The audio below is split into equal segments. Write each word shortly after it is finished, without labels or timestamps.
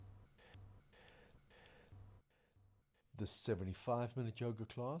This 75-minute yoga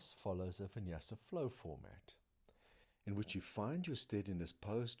class follows a Vinyasa flow format, in which you find your steadiness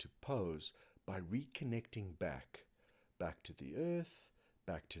pose to pose by reconnecting back to the earth,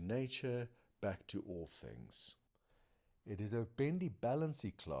 back to nature, back to all things. It is a bendy balancy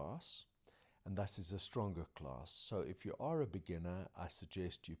class, and thus is a stronger class. So if you are a beginner, I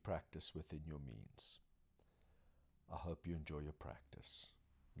suggest you practice within your means. I hope you enjoy your practice.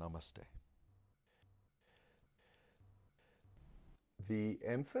 Namaste. The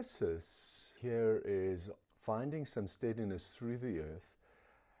emphasis here is finding some steadiness through the earth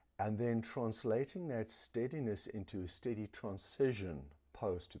and then translating that steadiness into a steady transition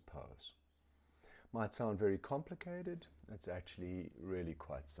pose to pose. Might sound very complicated. It's actually really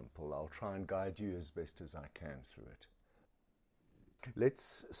quite simple. I'll try and guide you as best as I can through it.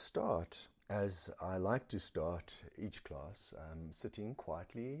 Let's start, as I like to start each class, sitting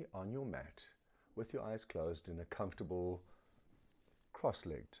quietly on your mat with your eyes closed in a comfortable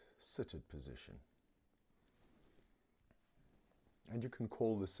cross-legged, seated position. And you can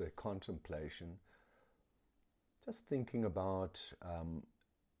call this a contemplation, just thinking about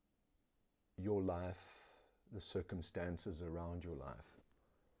your life, the circumstances around your life.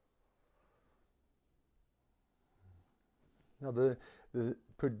 Now, the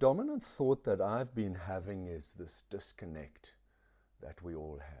predominant thought that I've been having is this disconnect that we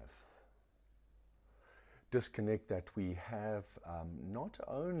all have. Disconnect that we have not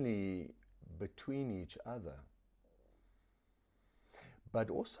only between each other, but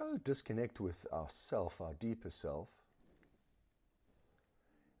also disconnect with ourself, our deeper self,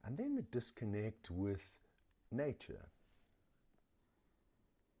 and then a disconnect with nature.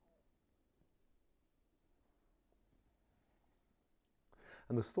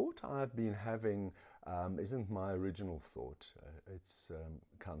 And this thought I've been having isn't my original thought. It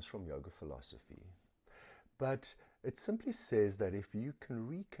comes from yoga philosophy. But it simply says that if you can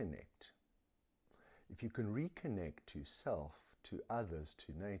reconnect to self, to others,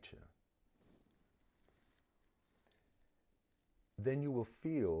 to nature, then you will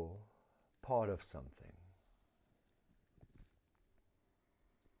feel part of something.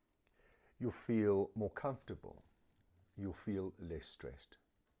 You'll feel more comfortable. You'll feel less stressed.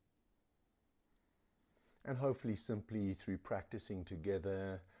 And hopefully simply through practicing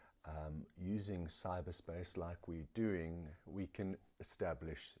together, using cyberspace like we're doing, we can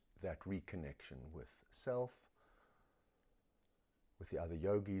establish that reconnection with self, with the other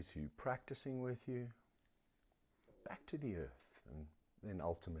yogis who are practicing with you, back to the earth, and then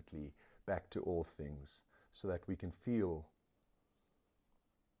ultimately back to all things, so that we can feel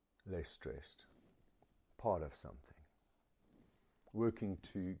less stressed, part of something, working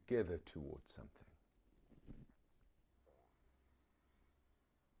together towards something.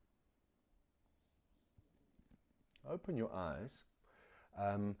 Open your eyes,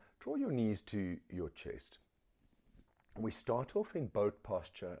 draw your knees to your chest. We start off in boat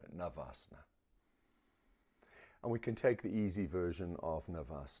posture, Navasana. And we can take the easy version of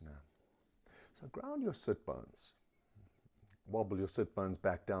Navasana. So ground your sit bones. Wobble your sit bones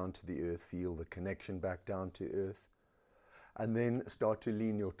back down to the earth, feel the connection back down to earth. And then start to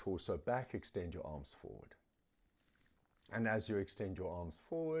lean your torso back, extend your arms forward. And as you extend your arms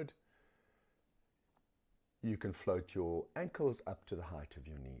forward, you can float your ankles up to the height of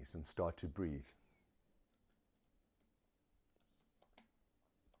your knees and start to breathe.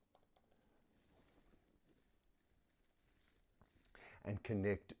 And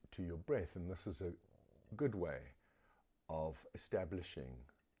connect to your breath. And this is a good way of establishing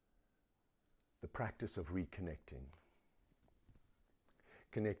the practice of reconnecting.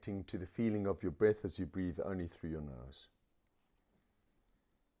 Connecting to the feeling of your breath as you breathe only through your nose.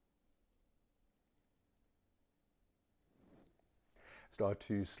 Start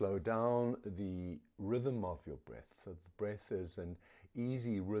to slow down the rhythm of your breath. So the breath is an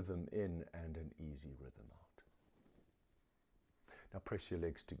easy rhythm in and an easy rhythm out. Now press your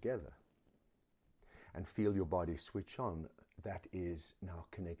legs together and feel your body switch on. That is now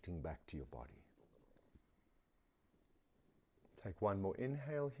connecting back to your body. Take one more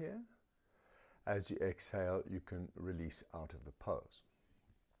inhale here. As you exhale, you can release out of the pose.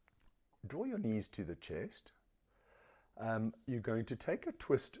 Draw your knees to the chest. You're going to take a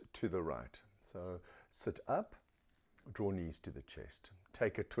twist to the right. So sit up, draw knees to the chest.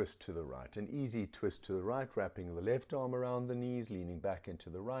 Take a twist to the right. An easy twist to the right, wrapping the left arm around the knees, leaning back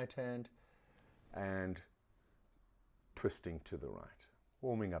into the right hand, and twisting to the right,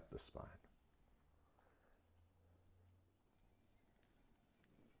 warming up the spine.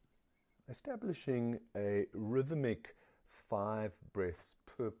 Establishing a rhythmic 5 breaths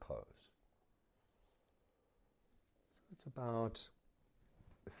per pose. So It's about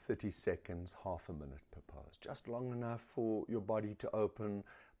 30 seconds, half a minute per pose. Just long enough for your body to open,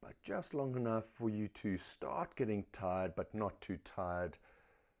 but just long enough for you to start getting tired, but not too tired,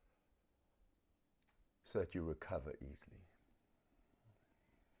 so that you recover easily.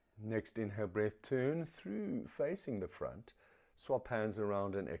 Next inhale breath, turn through facing the front, swap hands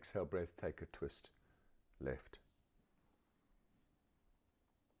around, and exhale breath, take a twist left.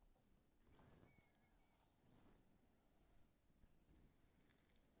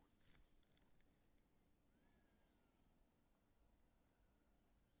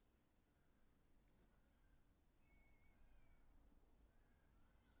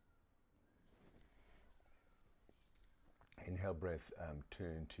 Inhale breath,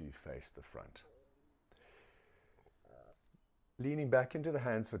 turn to face the front. Leaning back into the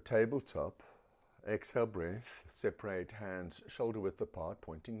hands for tabletop. Exhale breath, separate hands shoulder width apart,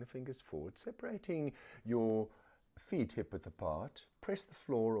 pointing the fingers forward, separating your feet hip width apart. Press the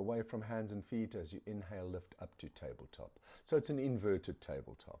floor away from hands and feet as you inhale, lift up to tabletop. So it's an inverted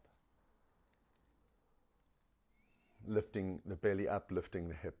tabletop. Lifting the belly up, lifting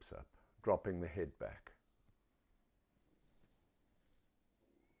the hips up, dropping the head back.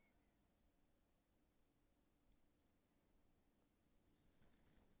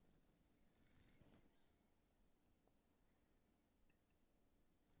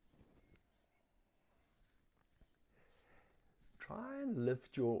 Try and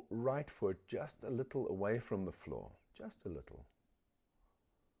lift your right foot just a little away from the floor, just a little.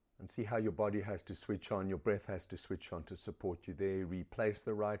 And see how your body has to switch on, your breath has to switch on to support you there. Replace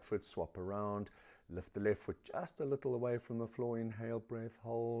the right foot, swap around, lift the left foot just a little away from the floor. Inhale breath,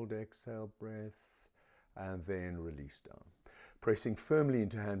 hold, exhale breath, and then release down. Pressing firmly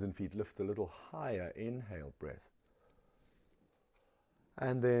into hands and feet, lift a little higher, inhale breath.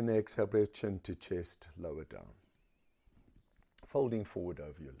 And then exhale breath, chin to chest, lower down. Folding forward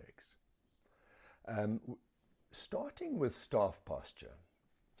over your legs. Starting with staff posture.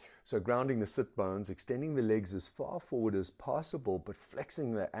 So grounding the sit bones, extending the legs as far forward as possible, but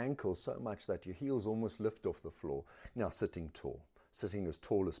flexing the ankles so much that your heels almost lift off the floor. Now sitting tall, sitting as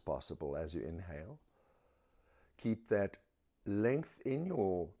tall as possible as you inhale. Keep that length in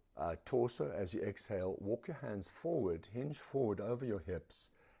your torso as you exhale. Walk your hands forward, hinge forward over your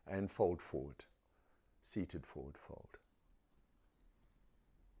hips, and fold forward. Seated forward fold.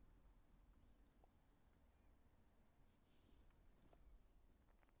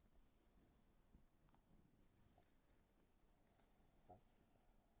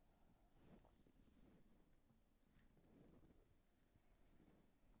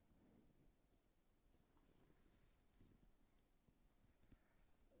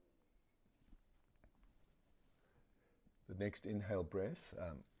 The next inhale breath,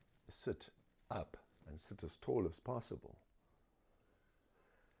 sit up and sit as tall as possible.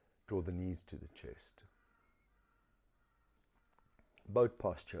 Draw the knees to the chest. Boat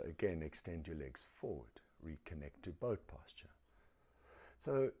posture, again, extend your legs forward. Reconnect to boat posture.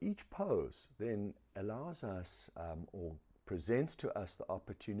 So each pose then allows us or presents to us the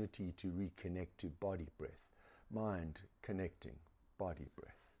opportunity to reconnect to body breath. Mind connecting, body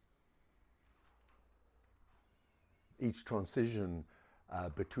breath. Each transition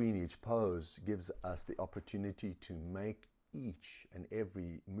between each pose gives us the opportunity to make each and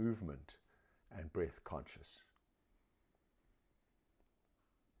every movement and breath conscious.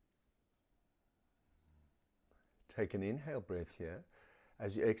 Take an inhale breath here.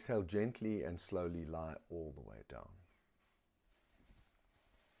 As you exhale, gently and slowly lie all the way down.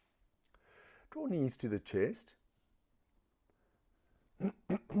 Draw knees to the chest.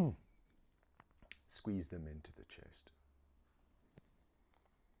 Squeeze them into the chest.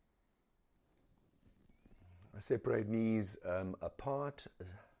 Separate knees apart.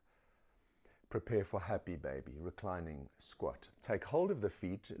 Prepare for happy baby, reclining squat. Take hold of the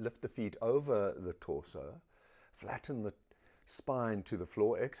feet, lift the feet over the torso, flatten the spine to the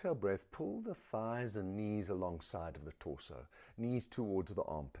floor. Exhale breath, pull the thighs and knees alongside of the torso, knees towards the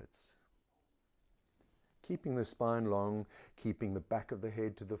armpits. Keeping the spine long, keeping the back of the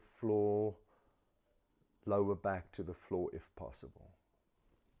head to the floor, lower back to the floor if possible.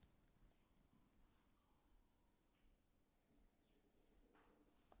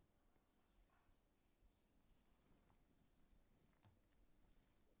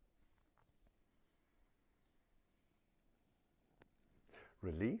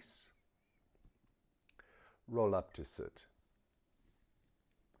 Release. Roll up to sit.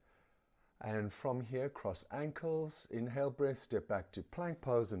 And from here, cross ankles, inhale breath, step back to plank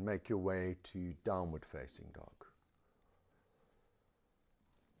pose and make your way to downward facing dog.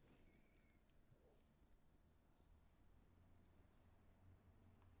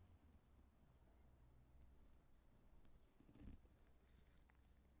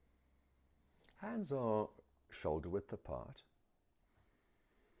 Hands are shoulder width apart.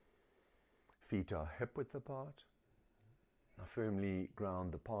 Feet are hip width apart. Now firmly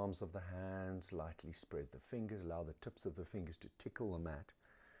ground the palms of the hands, lightly spread the fingers, allow the tips of the fingers to tickle the mat.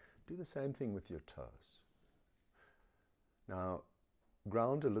 Do the same thing with your toes. Now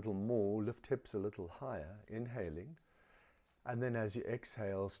ground a little more, lift hips a little higher, inhaling. And then as you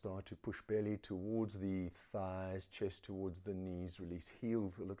exhale, start to push belly towards the thighs, chest towards the knees, release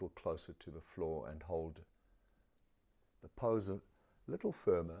heels a little closer to the floor and hold the pose a little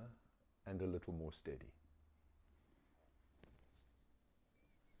firmer and a little more steady.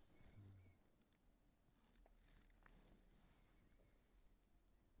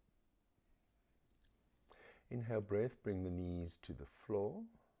 Inhale breath, bring the knees to the floor.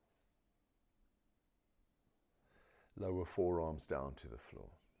 Lower forearms down to the floor,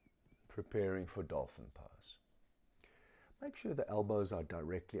 preparing for dolphin pose. Make sure the elbows are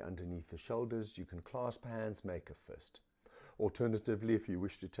directly underneath the shoulders. You can clasp hands, make a fist. Alternatively, if you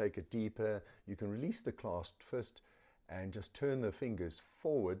wish to take it deeper, you can release the clasped fist and just turn the fingers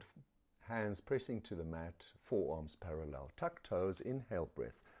forward, hands pressing to the mat, forearms parallel. Tuck toes, inhale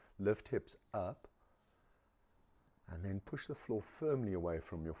breath, lift hips up, and then push the floor firmly away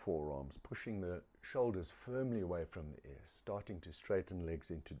from your forearms, pushing the shoulders firmly away from the ears, starting to straighten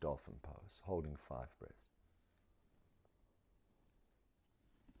legs into dolphin pose, holding 5 breaths.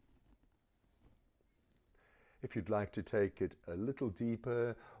 If you'd like to take it a little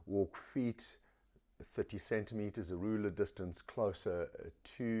deeper, walk feet 30 centimeters, a ruler distance closer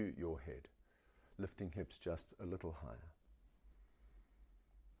to your head, lifting hips just a little higher.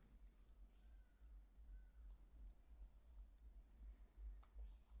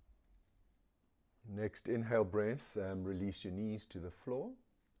 Next, inhale breath, release your knees to the floor.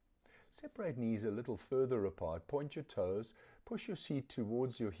 Separate knees a little further apart, point your toes, push your seat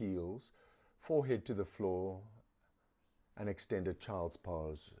towards your heels, forehead to the floor, and extended child's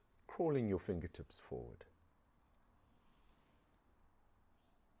pose, crawling your fingertips forward.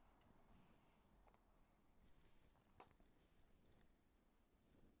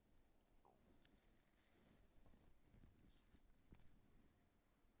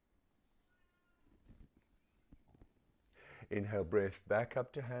 Inhale breath back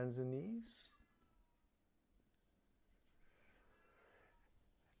up to hands and knees.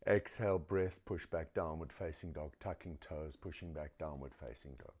 Exhale breath, push back downward facing dog, tucking toes, pushing back downward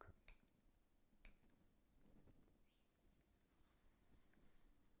facing dog.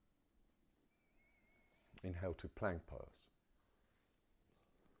 Inhale to plank pose.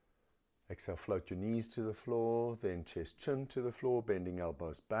 Exhale, float your knees to the floor, then chest chin to the floor, bending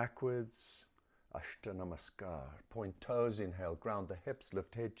elbows backwards. Ashta Namaskar. Point toes, inhale, ground the hips,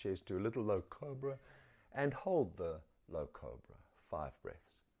 lift head, chest to a little low cobra, and hold the low cobra. 5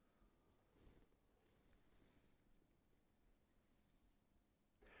 breaths.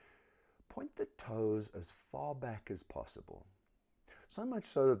 Point the toes as far back as possible, so much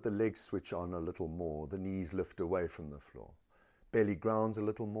so that the legs switch on a little more, the knees lift away from the floor. Belly grounds a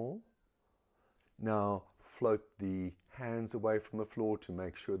little more. Now float the hands away from the floor to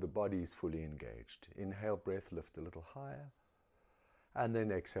make sure the body is fully engaged. Inhale breath, lift a little higher. And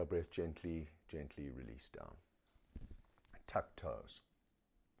then exhale breath, gently release down. Tuck toes.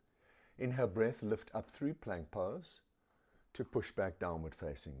 Inhale breath, lift up through plank pose to push back downward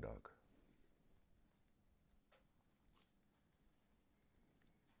facing dog.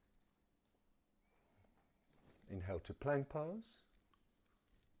 Inhale to plank pose.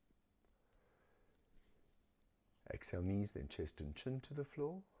 Exhale, knees, then chest and chin to the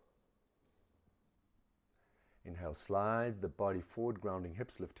floor. Inhale, slide the body forward, grounding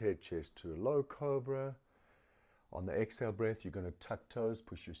hips, lift head, chest to a low cobra. On the exhale breath, you're going to tuck toes,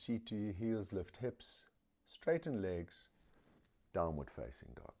 push your seat to your heels, lift hips, straighten legs, downward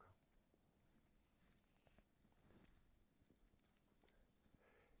facing dog.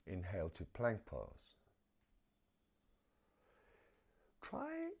 Inhale to plank pose.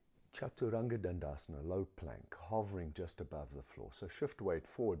 Try Chaturanga Dandasana, low plank, hovering just above the floor. So shift weight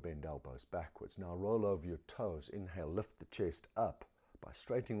forward, bend elbows backwards. Now roll over your toes. Inhale, lift the chest up by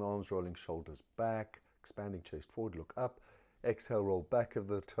straightening the arms, rolling shoulders back, expanding chest forward, look up. Exhale, roll back of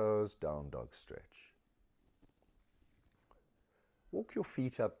the toes, down dog stretch. Walk your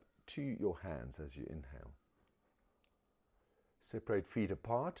feet up to your hands as you inhale. Separate feet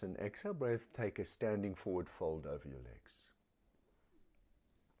apart and exhale breath, take a standing forward fold over your legs.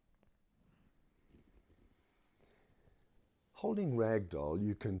 Holding ragdoll,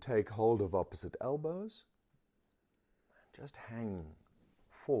 you can take hold of opposite elbows and just hang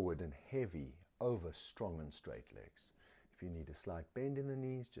forward and heavy over strong and straight legs. If you need a slight bend in the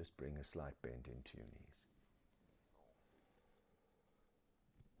knees, just bring a slight bend into your knees.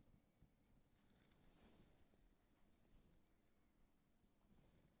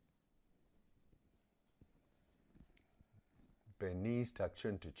 Bend knees, tuck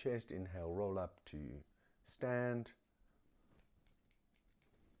chin to chest. Inhale, roll up to stand.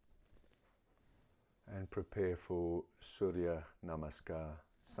 And prepare for Surya Namaskar,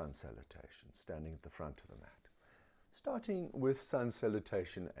 Sun Salutation, standing at the front of the mat. Starting with Sun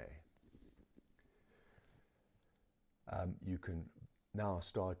Salutation A. You can now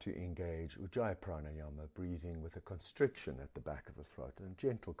start to engage Ujjayi Pranayama, breathing with a constriction at the back of the throat, and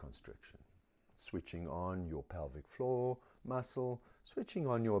gentle constriction. Switching on your pelvic floor muscle, switching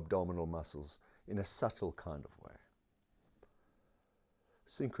on your abdominal muscles in a subtle kind of way.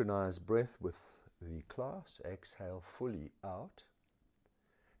 Synchronize breath with the class. Exhale fully out.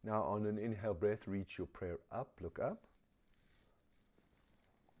 Now on an inhale breath, reach your prayer up, look up.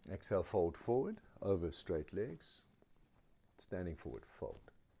 Exhale, fold forward, over straight legs. Standing forward,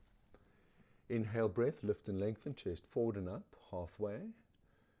 fold. Inhale breath, lift and lengthen, chest forward and up, halfway.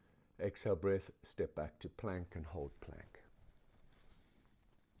 Exhale breath, step back to plank and hold plank.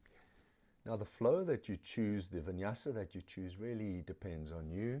 Now the flow that you choose, the vinyasa that you choose really depends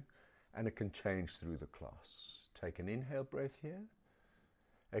on you, and it can change through the class. Take an inhale breath here.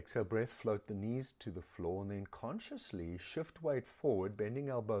 Exhale breath, float the knees to the floor, and then consciously shift weight forward, bending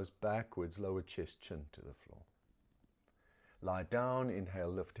elbows backwards, lower chest, chin to the floor. Lie down, inhale,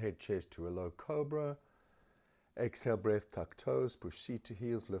 lift head, chest to a low cobra. Exhale breath, tuck toes, push seat to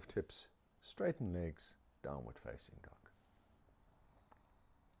heels, lift hips, straighten legs, downward facing dog.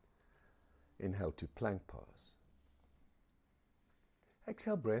 Inhale to plank pose.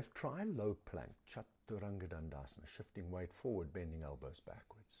 Exhale breath, try low plank, Chaturanga Dandasana, shifting weight forward, bending elbows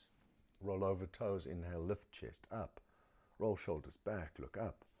backwards. Roll over toes, inhale, lift chest up. Roll shoulders back, look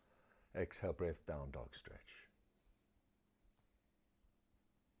up. Exhale breath, down dog stretch.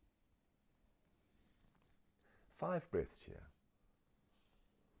 Five breaths here.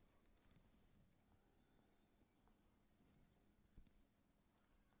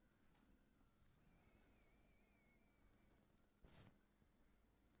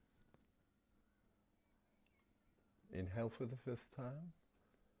 Inhale for the fifth time.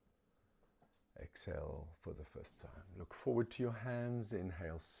 Exhale for the fifth time. Look forward to your hands.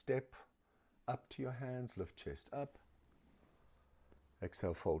 Inhale, step up to your hands. Lift chest up.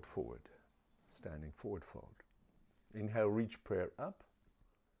 Exhale, fold forward. Standing forward, fold. Inhale, reach prayer up.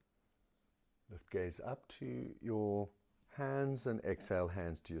 Lift gaze up to your hands and exhale,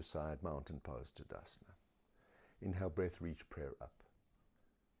 hands to your side, mountain pose, Tadasana. Inhale, breath, reach prayer up.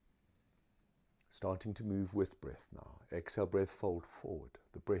 Starting to move with breath now. Exhale, breath, fold forward.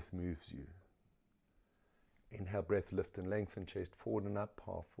 The breath moves you. Inhale, breath, lift and lengthen, chest forward and up,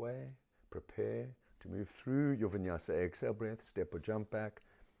 halfway. Prepare to move through your vinyasa. Exhale, breath, step or jump back,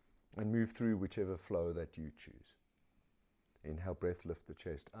 and move through whichever flow that you choose. Inhale, breath, lift the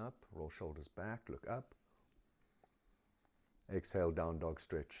chest up, roll shoulders back, look up. Exhale, down dog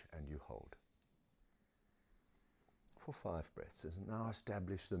stretch, and you hold. For 5 breaths. And now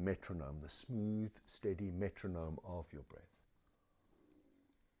establish the metronome, the smooth, steady metronome of your breath.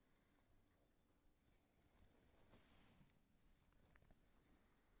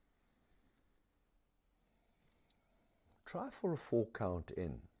 Try for a 4 count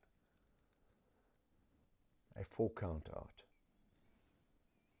in, a 4 count out.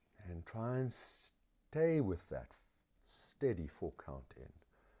 And try and stay with that steady 4 count in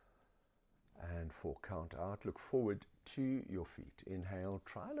and 4 count out. Look forward to your feet. Inhale,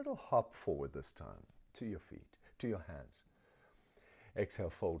 try a little hop forward this time to your feet, to your hands. Exhale,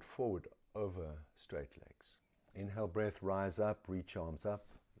 fold forward over straight legs. Inhale, breath, rise up, reach arms up.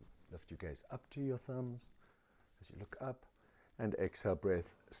 Lift your gaze up to your thumbs as you look up. And exhale,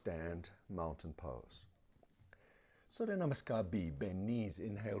 breath, stand, mountain pose. Surya Namaskar B, bend knees,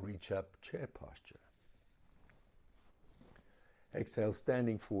 inhale, reach up, chair posture. Exhale,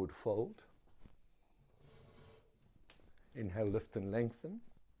 standing forward, fold. Inhale, lift and lengthen.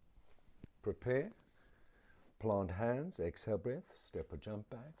 Prepare. Plant hands, exhale breath, step or jump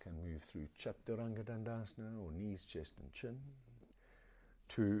back and move through Chaturanga Dandasana or knees, chest and chin.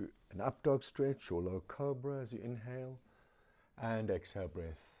 To an up dog stretch or low cobra as you inhale. And exhale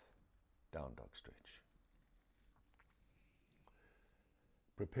breath, down dog stretch.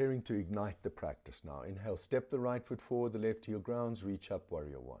 Preparing to ignite the practice now. Inhale, step the right foot forward, the left heel grounds, reach up,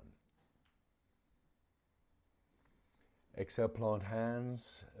 warrior one. Exhale, plant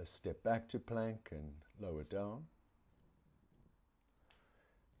hands, a step back to plank and lower down.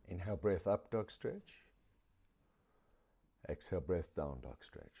 Inhale, breath, up dog stretch. Exhale, breath, down dog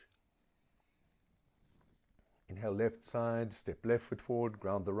stretch. Inhale, left side, step left foot forward,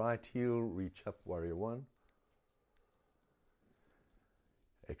 ground the right heel, reach up, warrior one.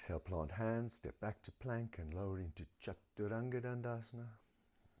 Exhale, plant hands, step back to plank and lower into Chaturanga Dandasana.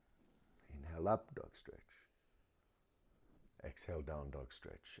 Inhale, up, dog stretch. Exhale, down, dog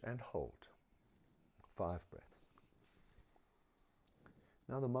stretch, and hold. 5 breaths.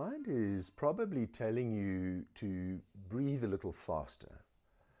 Now the mind is probably telling you to breathe a little faster,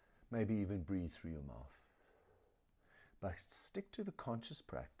 maybe even breathe through your mouth. But stick to the conscious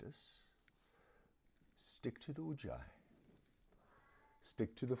practice, stick to the Ujjayi,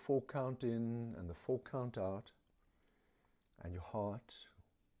 stick to the 4 count in and the 4 count out, and your heart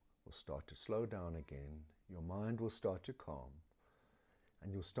will start to slow down again, your mind will start to calm,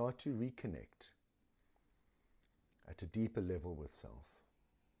 and you'll start to reconnect at a deeper level with self.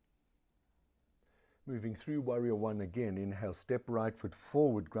 Moving through warrior one again, inhale, step right foot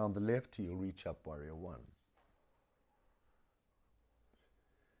forward, ground the left heel, reach up, warrior one.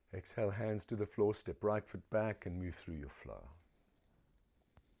 Exhale, hands to the floor, step right foot back and move through your flow.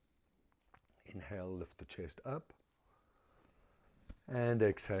 Inhale, lift the chest up. And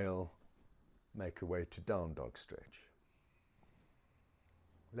exhale, make your way to down dog stretch.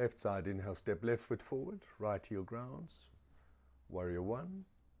 Left side, inhale, step left foot forward, right heel grounds, warrior one.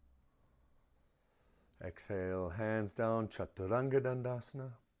 Exhale, hands down, Chaturanga Dandasana.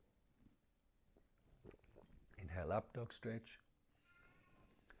 Inhale, up dog stretch.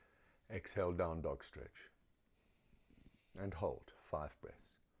 Exhale, down dog stretch. And hold, 5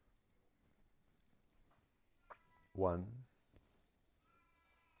 breaths. 1,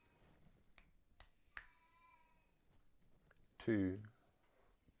 2,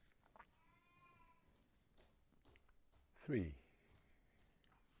 3,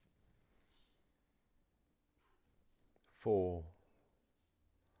 4,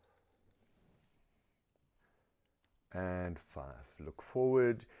 and 5. Look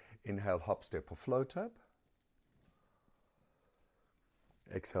forward. Inhale, hop, step, or float up.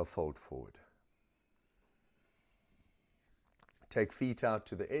 Exhale, fold forward. Take feet out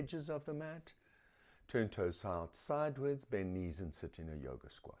to the edges of the mat. Turn toes out sideways, bend knees and sit in a yoga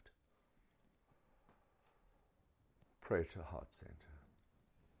squat. Pray to heart center.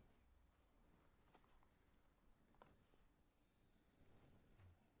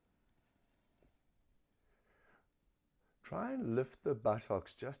 Try and lift the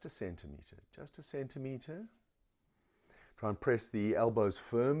buttocks just a centimeter. Try and press the elbows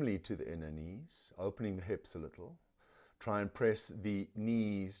firmly to the inner knees, opening the hips a little. Try and press the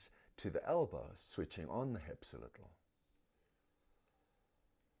knees to the elbows, switching on the hips a little.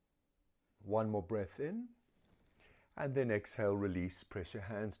 1 more breath in, and then exhale, release. Press your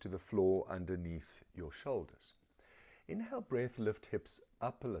hands to the floor underneath your shoulders. Inhale, breath, lift hips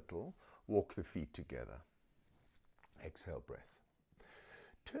up a little, walk the feet together. Exhale, breath.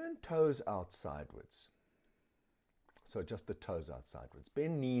 Turn toes out sideways. So just the toes out sideways.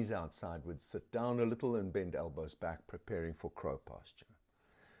 Bend knees out sideways. Sit down a little and bend elbows back, preparing for crow posture.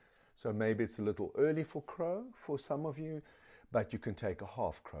 So maybe it's a little early for crow for some of you, but you can take a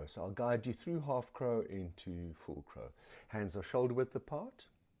half crow. So I'll guide you through half crow into full crow. Hands are shoulder width apart.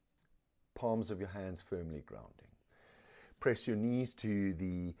 Palms of your hands firmly grounding. Press your knees to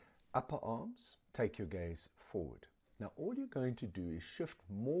the upper arms. Take your gaze forward. Now all you're going to do is shift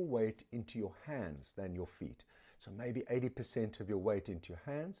more weight into your hands than your feet. So maybe 80% of your weight into your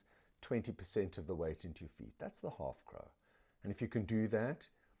hands, 20% of the weight into your feet. That's the half crow. And if you can do that,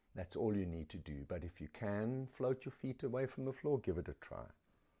 that's all you need to do. But if you can float your feet away from the floor, give it a try.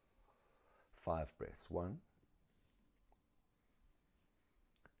 5 breaths. 1,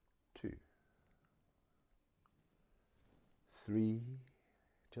 2, 3,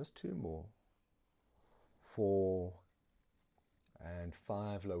 just 2 more. 4, and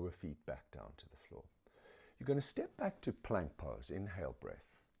 5, lower feet back down to the floor. You're going to step back to plank pose. Inhale, breath.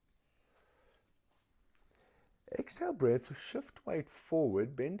 Exhale, breath. Shift weight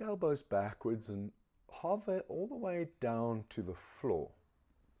forward, bend elbows backwards and hover all the way down to the floor,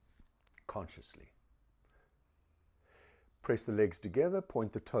 consciously. Press the legs together,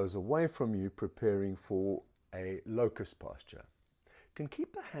 point the toes away from you, preparing for a locust posture. You can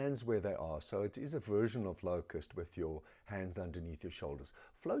keep the hands where they are, so it is a version of locust with your hands underneath your shoulders.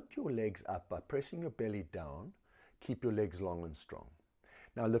 Float your legs up by pressing your belly down. Keep your legs long and strong.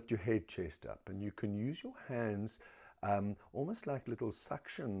 Now lift your head, chest up, and you can use your hands almost like little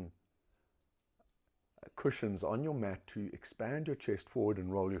suction cushions on your mat to expand your chest forward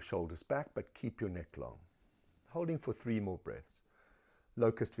and roll your shoulders back, but keep your neck long. Holding for 3 more breaths.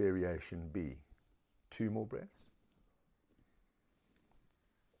 Locust variation B. 2 more breaths.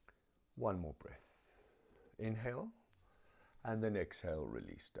 One more breath. Inhale, and then exhale,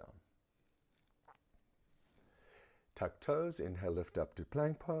 release down. Tuck toes, inhale, lift up to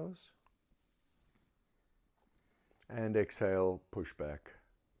plank pose. And exhale, push back,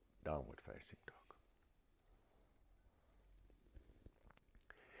 downward facing dog.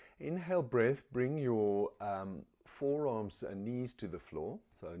 Inhale breath, bring your forearms and knees to the floor.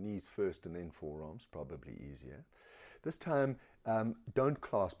 So knees first and then forearms, probably easier. This time, don't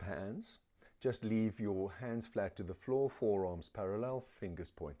clasp hands. Just leave your hands flat to the floor, forearms parallel,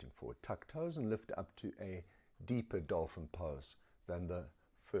 fingers pointing forward. Tuck toes and lift up to a deeper dolphin pose than the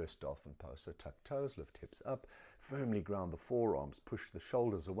first dolphin pose. So tuck toes, lift hips up, firmly ground the forearms, push the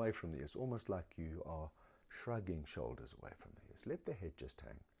shoulders away from the ears, almost like you are shrugging shoulders away from the ears. Let the head just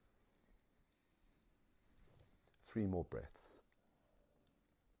hang. 3 more breaths.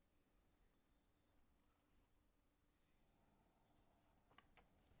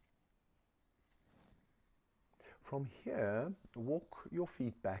 From here, walk your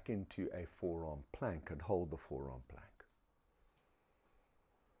feet back into a forearm plank and hold the forearm plank.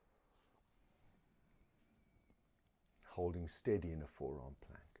 Holding steady in a forearm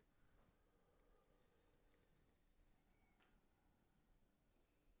plank.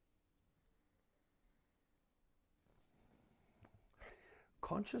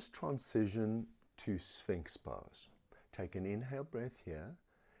 Conscious transition to Sphinx pose. Take an inhale breath here.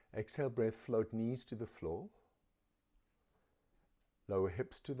 Exhale breath, float knees to the floor. Lower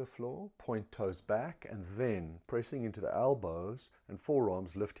hips to the floor, point toes back, and then pressing into the elbows and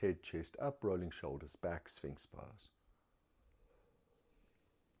forearms, lift head, chest up, rolling shoulders back, Sphinx pose.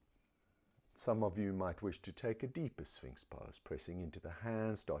 Some of you might wish to take a deeper Sphinx pose, pressing into the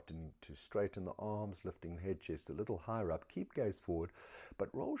hands, starting to straighten the arms, lifting the head, chest a little higher up, keep gaze forward,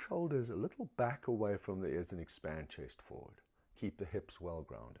 but roll shoulders a little back away from the ears and expand chest forward. Keep the hips well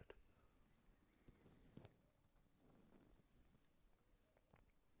grounded.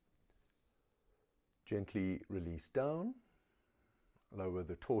 Gently release down, lower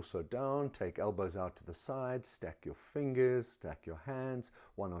the torso down, take elbows out to the side, stack your fingers, stack your hands,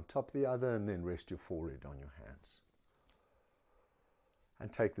 one on top of the other, and then rest your forehead on your hands.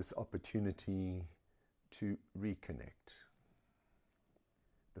 And take this opportunity to reconnect.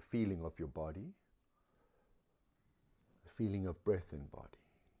 The feeling of your body, the feeling of breath in body,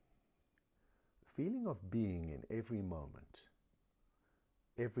 the feeling of being in every moment,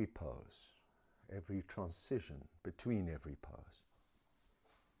 every pose, every transition between every pose.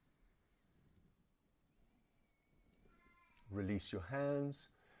 Release your hands,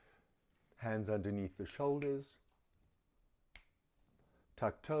 hands underneath the shoulders.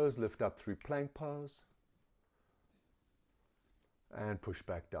 Tuck toes, lift up through plank pose. And push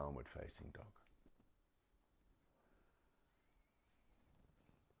back, downward facing dog.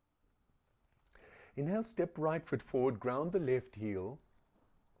 Inhale, step right foot forward, ground the left heel.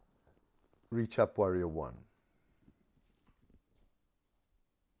 Reach up, warrior one.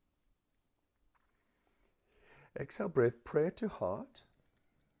 Exhale breath, prayer to heart.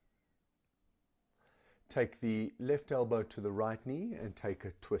 Take the left elbow to the right knee and take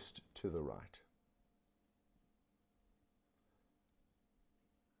a twist to the right.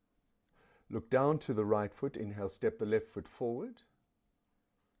 Look down to the right foot. Inhale, step the left foot forward.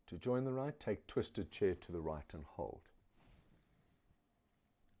 To join the right, take twisted chair to the right and hold.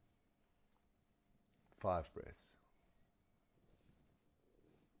 5 breaths.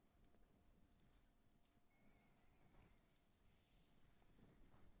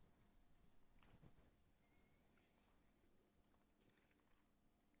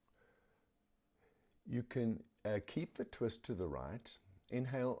 You can keep the twist to the right.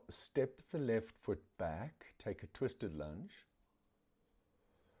 Inhale, step the left foot back, take a twisted lunge.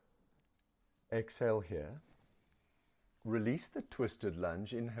 Exhale here. Release the twisted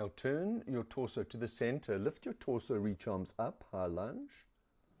lunge. Inhale, turn your torso to the center. Lift your torso, reach arms up, high lunge.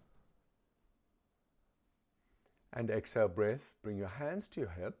 And exhale breath. Bring your hands to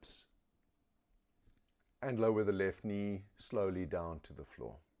your hips. And lower the left knee slowly down to the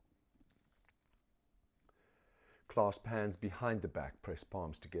floor. Clasp hands behind the back. Press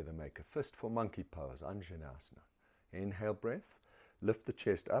palms together. Make a fist for monkey pose, Anjaneyasana. Inhale breath. Lift the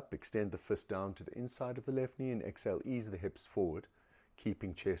chest up, extend the fist down to the inside of the left knee, and exhale, ease the hips forward,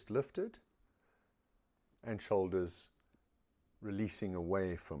 keeping chest lifted and shoulders releasing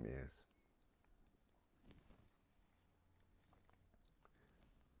away from ears.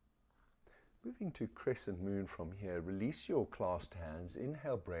 Moving to crescent moon from here, release your clasped hands,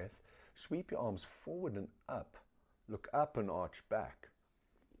 inhale breath, sweep your arms forward and up, look up and arch back.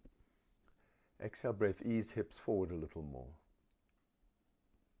 Exhale breath, ease hips forward a little more.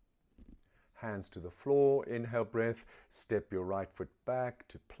 Hands to the floor. Inhale breath. Step your right foot back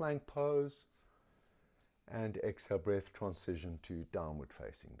to plank pose. And exhale breath, transition to downward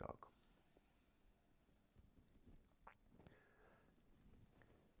facing dog.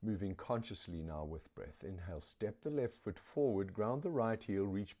 Moving consciously now with breath. Inhale, step the left foot forward, ground the right heel,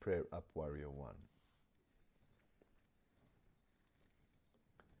 reach prayer up, warrior one.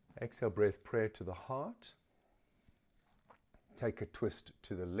 Exhale breath, prayer to the heart. Take a twist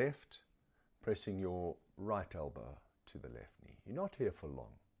to the left, pressing your right elbow to the left knee. You're not here for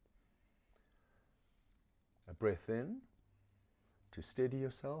long. A breath in to steady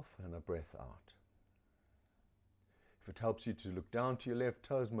yourself and a breath out. If it helps you to look down to your left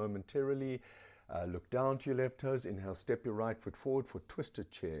toes momentarily, look down to your left toes. Inhale, step your right foot forward for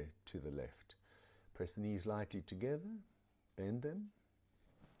twisted chair to the left. Press the knees lightly together, bend them.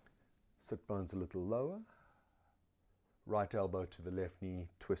 Sit bones a little lower. Right elbow to the left knee,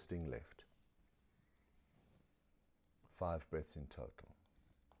 twisting left. 5 breaths in total.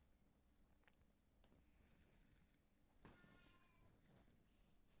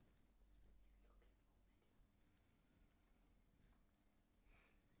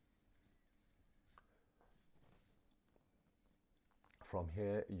 From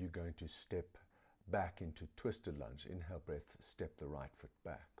here, you're going to step back into twisted lunge. Inhale breath, step the right foot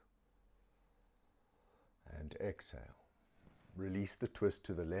back. And exhale. Release the twist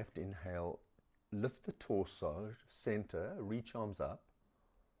to the left. Inhale, lift the torso, center, reach arms up.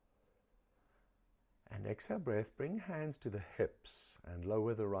 And exhale breath, bring hands to the hips and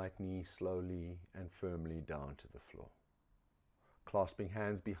lower the right knee slowly and firmly down to the floor. Clasping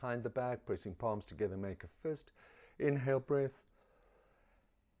hands behind the back, pressing palms together, make a fist. Inhale breath.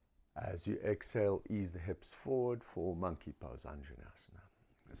 As you exhale, ease the hips forward for monkey pose, Anjaneyasana.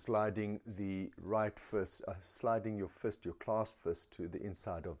 Sliding the right fist, sliding your fist, your clasp fist to the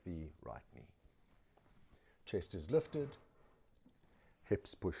inside of the right knee. Chest is lifted,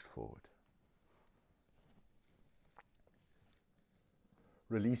 hips pushed forward.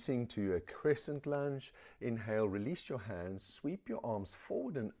 Releasing to a crescent lunge. Inhale, release your hands, sweep your arms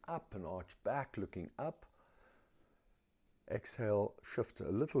forward and up and arch back, looking up. Exhale, shift a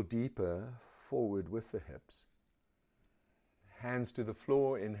little deeper forward with the hips. Hands to the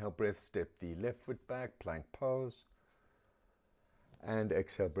floor. Inhale, breath, step the left foot back, plank pose. And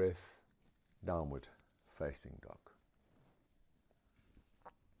exhale, breath, downward facing dog.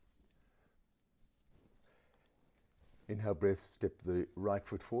 Inhale, breath, step the right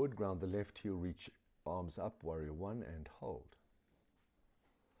foot forward, ground the left heel, reach arms up, warrior one, and hold.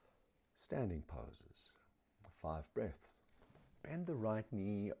 Standing poses, 5 breaths. Bend the right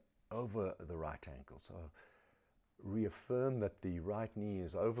knee over the right ankle. So reaffirm that the right knee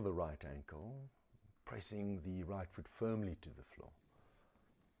is over the right ankle, pressing the right foot firmly to the floor.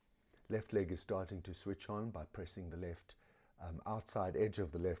 Left leg is starting to switch on by pressing the left outside edge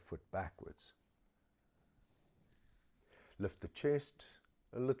of the left foot backwards. Lift the chest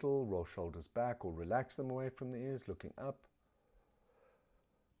a little, roll shoulders back or relax them away from the ears, looking up.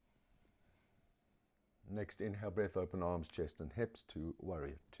 Next inhale breath, open arms, chest and hips to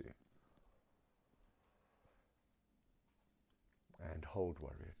warrior two. And hold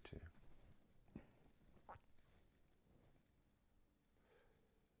warrior two.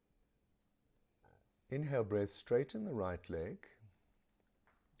 Inhale breath, straighten the right leg.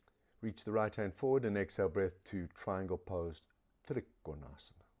 Reach the right hand forward and exhale breath to triangle pose,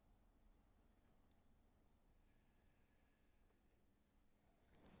 Trikonasana.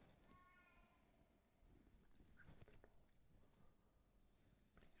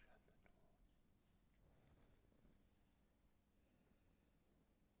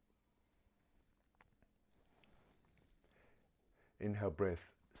 Inhale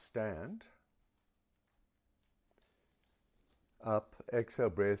breath, stand. Up, exhale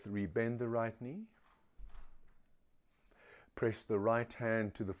breath, rebend the right knee. Press the right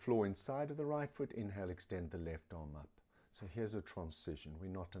hand to the floor inside of the right foot. Inhale, extend the left arm up. So here's a transition. We're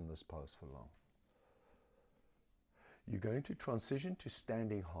not in this pose for long. You're going to transition to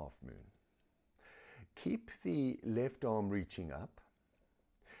standing half moon. Keep the left arm reaching up.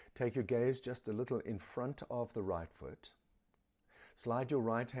 Take your gaze just a little in front of the right foot. Slide your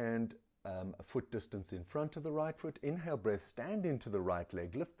right hand a foot distance in front of the right foot. Inhale breath, stand into the right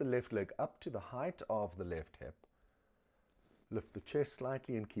leg. Lift the left leg up to the height of the left hip. Lift the chest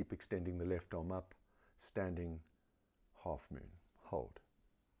slightly and keep extending the left arm up. Standing half moon. Hold.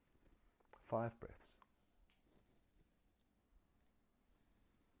 5 breaths.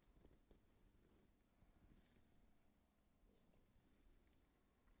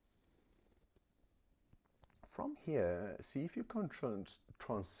 From here, see if you can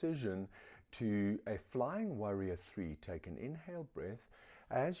transition to a flying warrior 3. Take an inhale breath.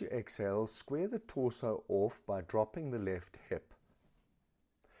 As you exhale, square the torso off by dropping the left hip.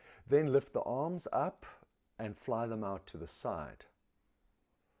 Then lift the arms up and fly them out to the side.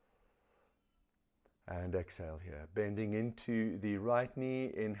 And exhale here. Bending into the right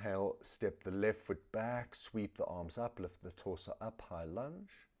knee, inhale, step the left foot back, sweep the arms up, lift the torso up, high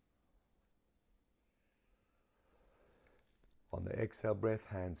lunge. On the exhale breath,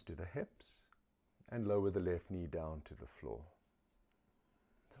 hands to the hips and lower the left knee down to the floor.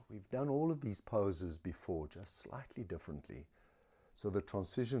 So we've done all of these poses before, just slightly differently. So the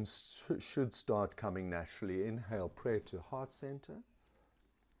transition should start coming naturally. Inhale, prayer to heart center.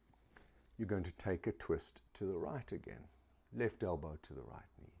 You're going to take a twist to the right again. Left elbow to the right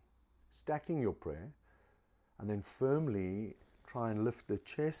knee. Stacking your prayer, and then firmly try and lift the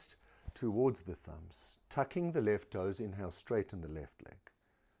chest towards the thumbs. Tucking the left toes, inhale, straighten the left leg.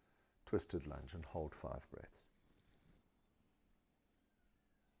 Twisted lunge and hold 5 breaths.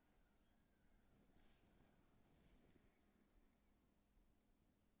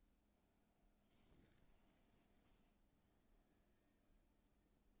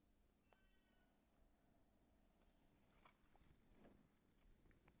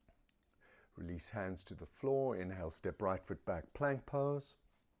 Release hands to the floor. Inhale, step right foot back, plank pose.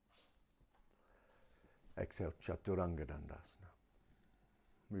 Exhale, Chaturanga Dandasana.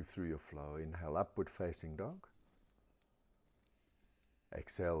 Move through your flow. Inhale, upward facing dog.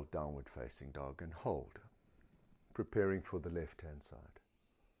 Exhale, downward facing dog, and hold. Preparing for the left hand side.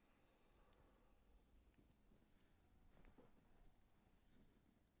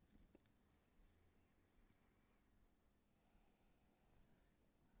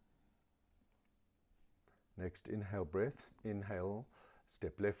 Next, inhale breath. Inhale,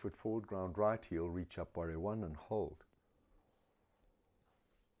 step left foot forward, ground right heel, reach up, warrior 1, and hold.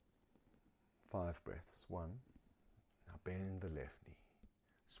 5 breaths. 1. Now bend the left knee.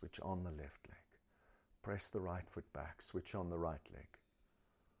 Switch on the left leg. Press the right foot back. Switch on the right leg.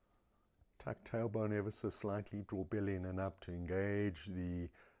 Tuck tailbone ever so slightly. Draw belly in and up to engage the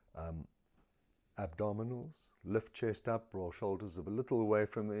abdominals. Lift chest up. Roll shoulders a little away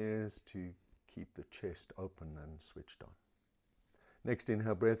from the ears to keep the chest open and switched on. Next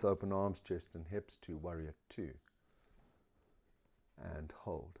inhale breath, open arms, chest and hips to warrior 2. And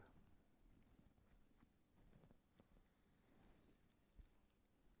hold.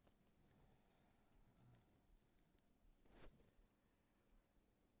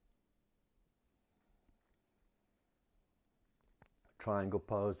 Triangle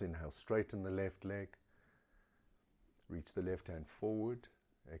pose, inhale, straighten the left leg. Reach the left hand forward.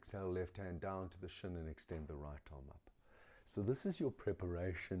 Exhale, left hand down to the shin and extend the right arm up. So this is your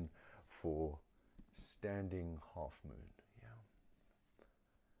preparation for standing half moon. Yeah.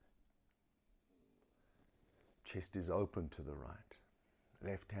 Chest is open to the right.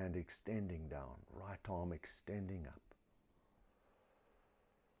 Left hand extending down. Right arm extending up.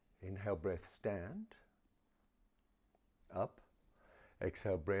 Inhale, breath, stand. Up.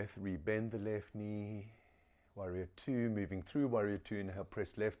 Exhale, breath, rebend the left knee. Warrior 2, moving through warrior 2, inhale,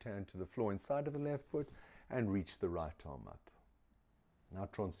 press left hand to the floor inside of the left foot and reach the right arm up. Now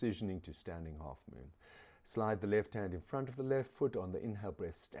transitioning to standing half moon. Slide the left hand in front of the left foot. On the inhale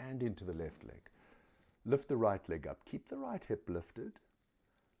breath, stand into the left leg. Lift the right leg up. Keep the right hip lifted.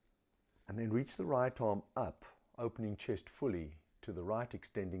 And then reach the right arm up, opening chest fully to the right,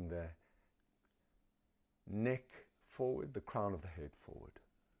 extending the neck forward, the crown of the head forward.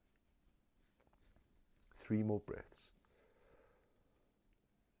 3 more breaths.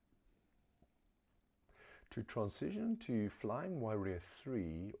 To transition to Flying Warrior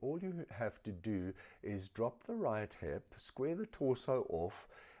 3, all you have to do is drop the right hip, square the torso off.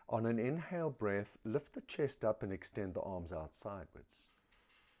 On an inhale breath, lift the chest up and extend the arms out sideways.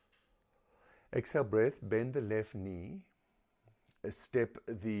 Exhale breath, bend the left knee, step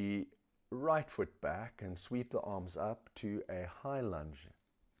the right foot back and sweep the arms up to a high lunge.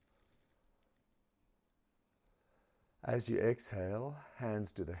 As you exhale,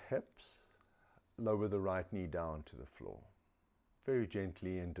 hands to the hips, lower the right knee down to the floor, very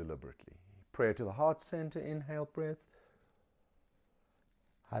gently and deliberately. Prayer to the heart center, inhale breath,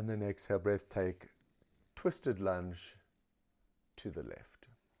 and then exhale breath, take twisted lunge to the left.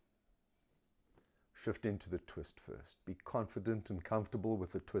 Shift into the twist first. Be confident and comfortable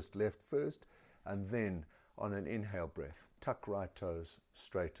with the twist left first, and then on an inhale breath, tuck right toes,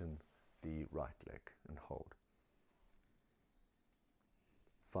 straighten the right leg and hold.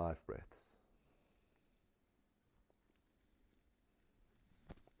 5 breaths.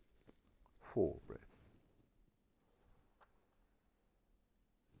 4 breaths.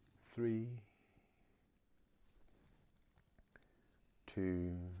 3,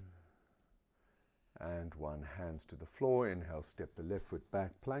 2, and 1. Hands to the floor. Inhale, step the left foot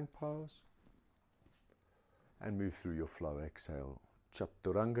back, plank pose. And move through your flow. Exhale,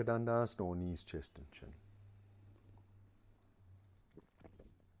 Chaturanga Dandasana, or knees, chest and chin.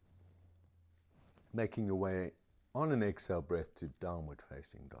 Making your way on an exhale breath to downward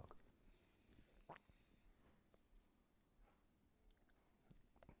facing dog.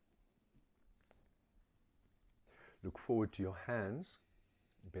 Look forward to your hands.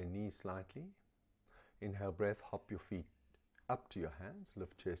 Bend knees slightly. Inhale breath, hop your feet up to your hands,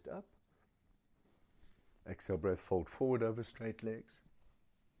 lift chest up. Exhale breath, fold forward over straight legs.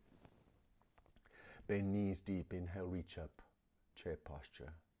 Bend knees deep, inhale, reach up, chair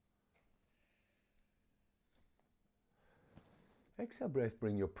posture. Exhale breath,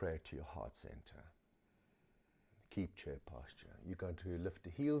 bring your prayer to your heart center. Keep chair posture. You're going to lift the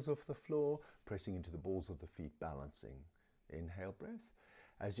heels off the floor, pressing into the balls of the feet, balancing. Inhale breath.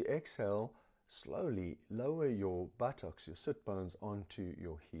 As you exhale, slowly lower your buttocks, your sit bones onto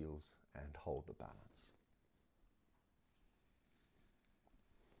your heels and hold the balance.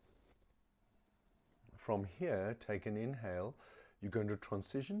 From here, take an inhale. You're going to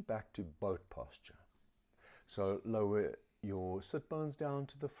transition back to boat posture. So lower your sit bones down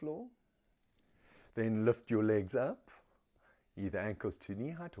to the floor. Then lift your legs up, either ankles to knee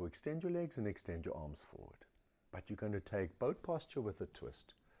height, or extend your legs and extend your arms forward. But you're going to take boat posture with a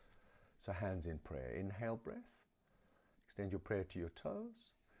twist. So hands in prayer. Inhale breath. Extend your prayer to your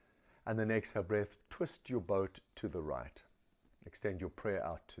toes. And then exhale breath, twist your boat to the right. Extend your prayer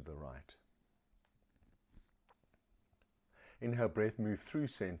out to the right. Inhale breath, move through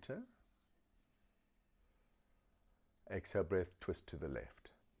center. Exhale breath, twist to the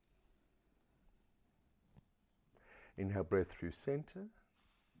left. Inhale breath through center.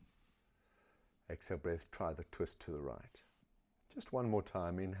 Exhale breath, try the twist to the right. Just one more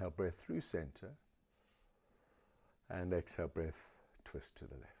time. Inhale breath through center. And exhale breath, twist to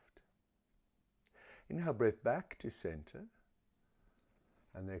the left. Inhale breath back to center.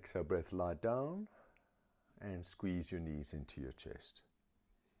 And exhale breath, lie down and squeeze your knees into your chest.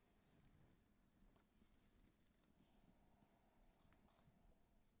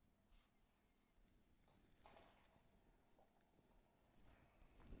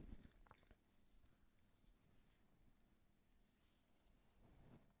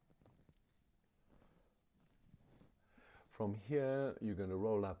 From here, you're going to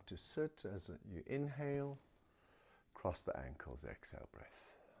roll up to sit as you inhale, cross the ankles, exhale breath.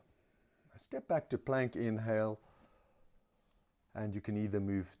 Step back to plank, inhale, and you can either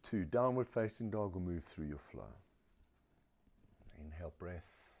move to downward facing dog or move through your flow. Inhale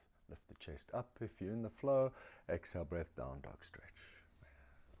breath, lift the chest up if you're in the flow. Exhale breath, down dog stretch.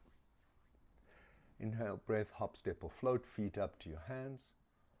 Inhale breath, hop, step or float, feet up to your hands.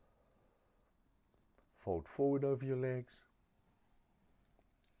 Fold forward over your legs.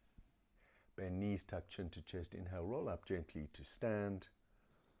 Bend knees, tuck chin to chest. Inhale, roll up gently to stand.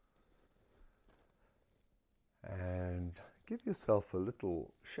 And give yourself a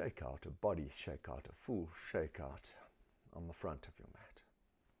little shake out, a body shake out, a full shake out on the front of your mat.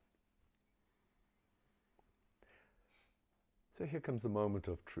 So here comes the moment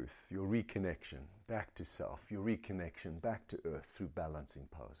of truth, your reconnection back to self, your reconnection back to earth through balancing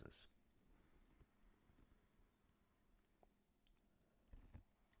poses.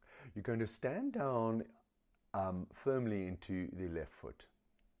 You're going to stand down firmly into the left foot.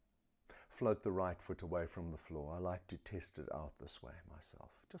 Float the right foot away from the floor. I like to test it out this way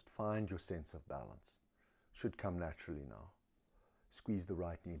myself. Just find your sense of balance. Should come naturally now. Squeeze the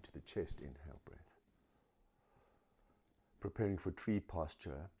right knee into the chest. Inhale breath. Preparing for tree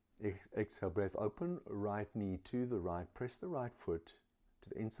posture. Exhale breath. Open right knee to the right. Press the right foot to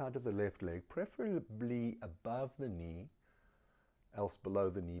the inside of the left leg, preferably above the knee, else below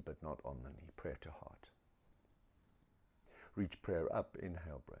the knee but not on the knee. Prayer to heart. Reach prayer up.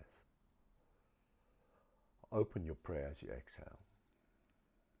 Inhale breath. Open your prayer as you exhale.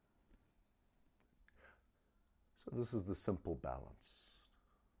 So this is the simple balance.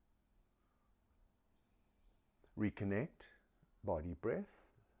 Reconnect, body, breath,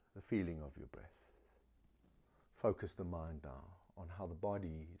 the feeling of your breath. Focus the mind now on how the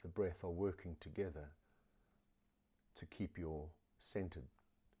body, the breath are working together to keep your centered,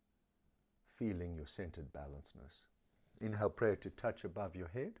 feeling your centered balancedness. Inhale prayer to touch above your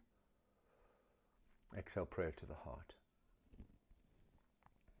head. Exhale prayer to the heart.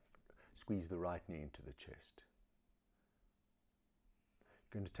 Squeeze the right knee into the chest.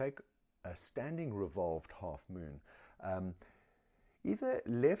 You're going to take a standing revolved half moon. Either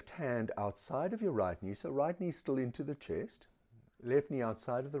left hand outside of your right knee, so right knee still into the chest, left knee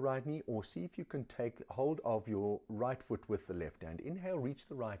outside of the right knee, or see if you can take hold of your right foot with the left hand. Inhale, reach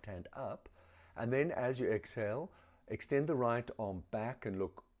the right hand up, and then as you exhale, extend the right arm back and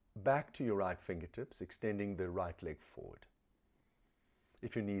look back to your right fingertips, extending the right leg forward.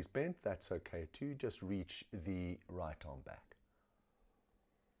 If your knee's bent, that's okay too. Just reach the right arm back.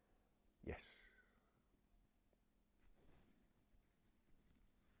 Yes.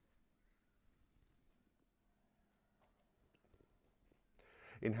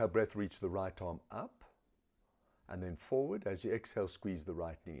 Inhale, breath, reach the right arm up and then forward. As you exhale, squeeze the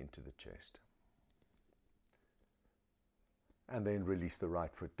right knee into the chest. And then release the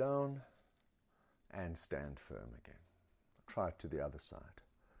right foot down and stand firm again. Try it to the other side.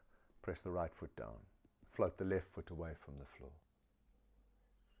 Press the right foot down. Float the left foot away from the floor.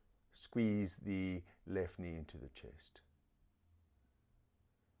 Squeeze the left knee into the chest.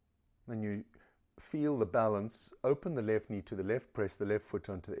 Then you feel the balance. Open the left knee to the left. Press the left foot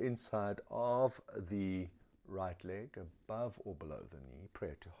onto the inside of the right leg, above or below the knee.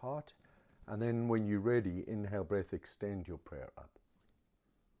 Prayer to heart. And then when you're ready, inhale, breath, extend your prayer up.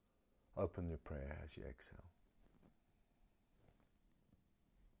 Open your prayer as you exhale.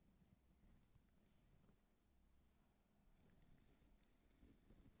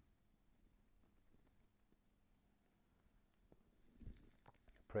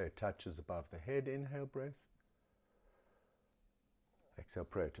 Prayer touches above the head. Inhale, breath. Exhale,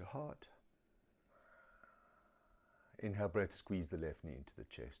 prayer to heart. Inhale, breath, squeeze the left knee into the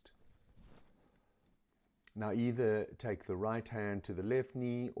chest. Now either take the right hand to the left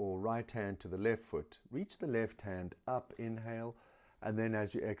knee or right hand to the left foot. Reach the left hand up, inhale, and then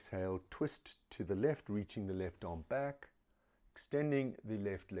as you exhale, twist to the left, reaching the left arm back, extending the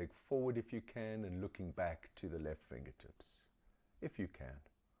left leg forward if you can, and looking back to the left fingertips, if you can.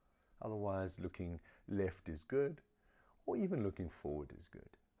 Otherwise, looking left is good, or even looking forward is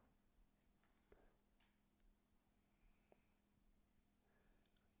good.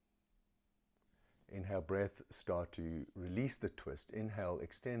 Inhale, breath, start to release the twist. Inhale,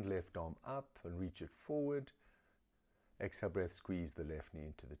 extend left arm up and reach it forward. Exhale, breath, squeeze the left knee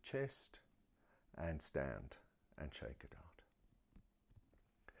into the chest and stand and shake it out.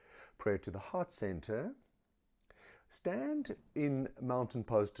 Prayer to the heart center. Stand in mountain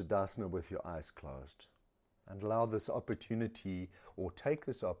pose Tadasana with your eyes closed and allow this opportunity, or take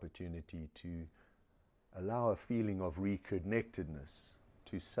this opportunity to allow a feeling of reconnectedness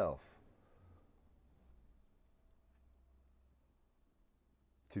to self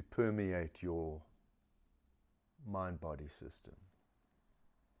to permeate your mind-body system.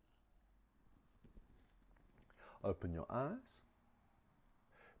 Open your eyes.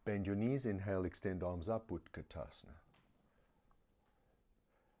 Bend your knees. Inhale, extend arms up, Utkatasana.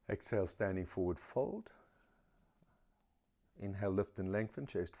 Exhale, standing forward, fold. Inhale, lift and lengthen,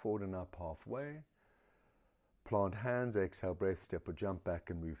 chest forward and up halfway. Plant hands, exhale, breath, step or jump back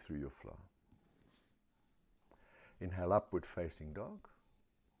and move through your flow. Inhale, upward facing dog.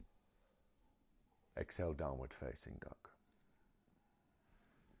 Exhale, downward facing dog.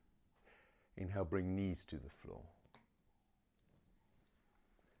 Inhale, bring knees to the floor.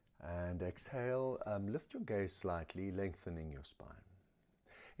 And exhale, lift your gaze slightly, lengthening your spine.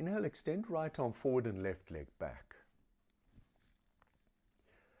 Inhale, extend right arm forward and left leg back.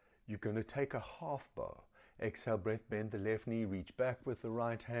 You're going to take a half bow. Exhale, breath, bend the left knee, reach back with the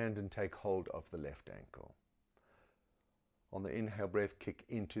right hand and take hold of the left ankle. On the inhale breath, kick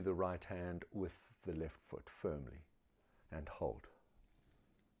into the right hand with the left foot firmly and hold.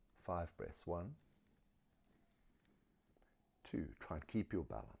 5 breaths. 1, 2. Try and keep your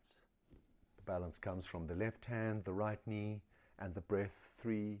balance. The balance comes from the left hand, the right knee, and the breath.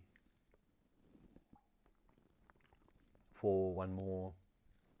 3, 4, 1 more.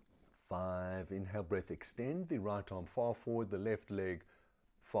 5. Inhale, breath, extend the right arm far forward, the left leg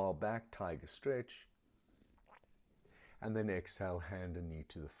far back, tiger stretch. And then exhale, hand and knee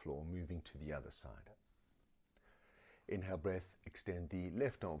to the floor, moving to the other side. Inhale, breath, extend the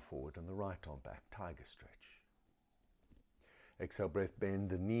left arm forward and the right arm back, tiger stretch. Exhale, breath, bend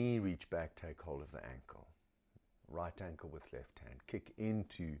the knee, reach back, take hold of the ankle. Right ankle with left hand. Kick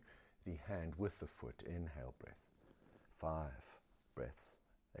into the hand with the foot. Inhale, breath. 5 breaths.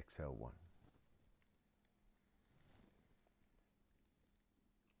 Exhale, 1,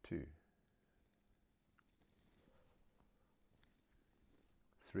 2,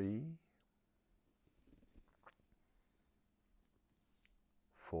 3,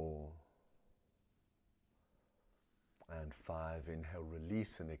 4, and 5. Inhale,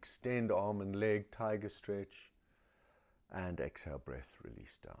 release and extend arm and leg, tiger stretch. And exhale, breath,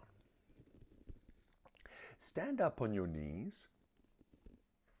 release down. Stand up on your knees.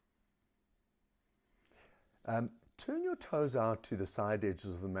 Turn your toes out to the side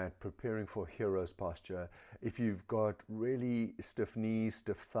edges of the mat, preparing for hero's posture. If you've got really stiff knees,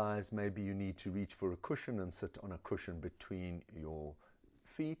 stiff thighs, maybe you need to reach for a cushion and sit on a cushion between your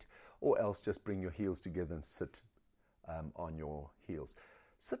feet, or else just bring your heels together and sit on your heels.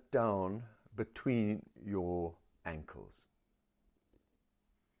 Sit down between your ankles.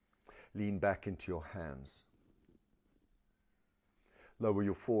 Lean back into your hands. Lower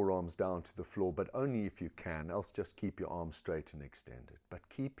your forearms down to the floor, but only if you can, else just keep your arms straight and extended. But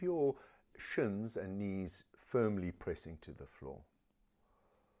keep your shins and knees firmly pressing to the floor.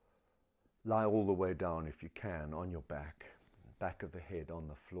 Lie all the way down if you can on your back of the head on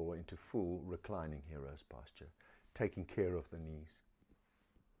the floor into full reclining hero's posture, taking care of the knees.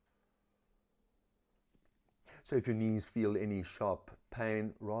 So if your knees feel any sharp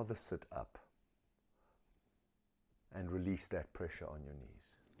pain, rather sit up and release that pressure on your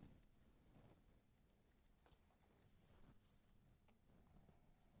knees.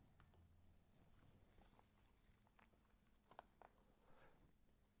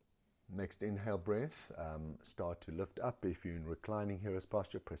 Next inhale breath, start to lift up. If you're in reclining hero's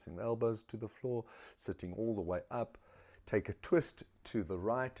posture, pressing the elbows to the floor, sitting all the way up. Take a twist to the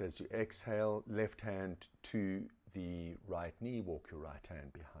right as you exhale, left hand to the right knee, walk your right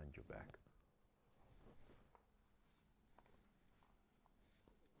hand behind your back.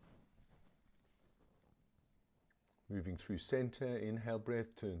 Moving through center, inhale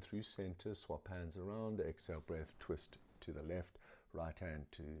breath, turn through center, swap hands around, exhale breath, twist to the left, right hand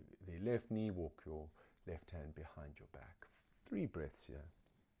to the left knee, walk your left hand behind your back. 3 breaths here.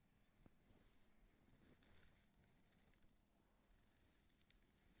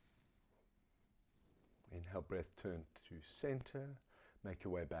 Inhale breath, turn to center, make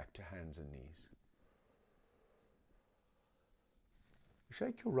your way back to hands and knees.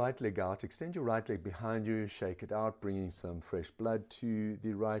 Shake your right leg out, extend your right leg behind you, shake it out, bringing some fresh blood to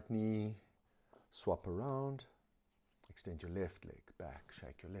the right knee. Swap around, extend your left leg back,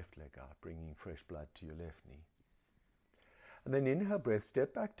 shake your left leg out, bringing fresh blood to your left knee. And then inhale breath,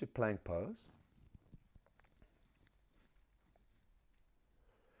 step back to plank pose.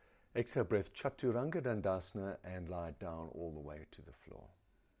 Exhale breath, Chaturanga Dandasana, and lie down all the way to the floor.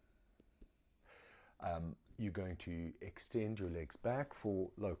 You're going to extend your legs back for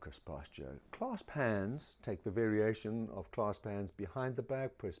locust posture. Clasp hands, take the variation of clasp hands behind the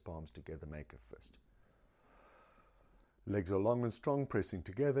back, press palms together, make a fist. Legs are long and strong, pressing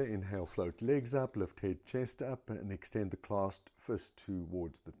together. Inhale, float legs up, lift head, chest up, and extend the clasped fist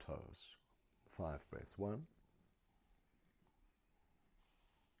towards the toes. 5 breaths. 1,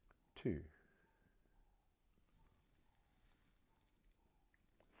 2,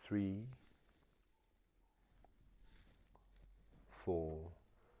 3, 4,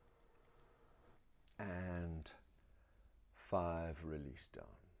 and 5. Release down.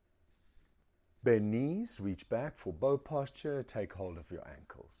 Bend knees, reach back for bow posture, take hold of your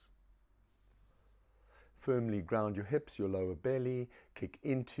ankles. Firmly ground your hips, your lower belly, kick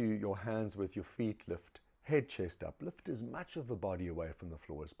into your hands with your feet, lift head, chest up. Lift as much of the body away from the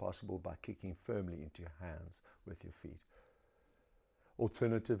floor as possible by kicking firmly into your hands with your feet.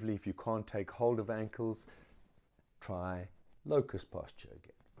 Alternatively, if you can't take hold of ankles, try locust posture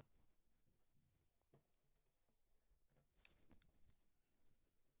again.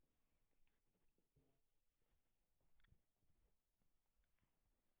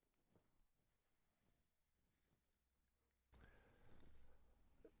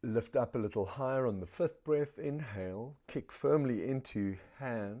 Lift up a little higher on the 5th breath. Inhale, kick firmly into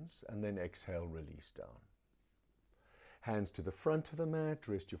hands, and then exhale, release down. Hands to the front of the mat,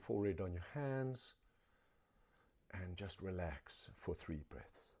 rest your forehead on your hands, and just relax for 3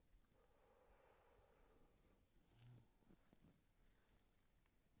 breaths.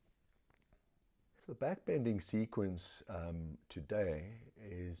 So the back bending sequence today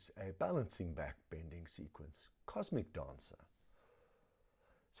is a balancing back bending sequence, Cosmic Dancer.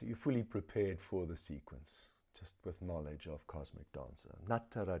 So you're fully prepared for the sequence, just with knowledge of Cosmic Dancer.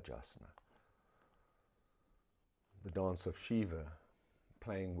 Natarajasana, the dance of Shiva,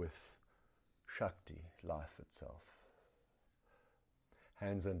 playing with Shakti, life itself.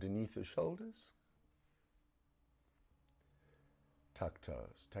 Hands underneath the shoulders. Tuck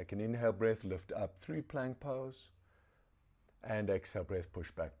toes. Take an inhale breath, lift up through plank pose. And exhale breath,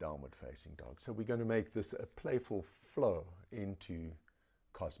 push back, downward facing dog. So we're going to make this a playful flow into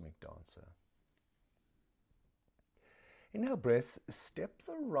Cosmic Dancer. Inhale breath, step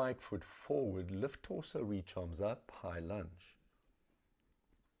the right foot forward, lift torso, reach arms up, high lunge.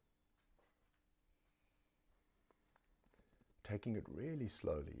 Taking it really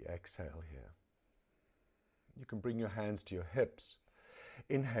slowly, exhale here. You can bring your hands to your hips.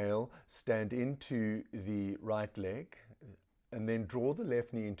 Inhale, stand into the right leg, and then draw the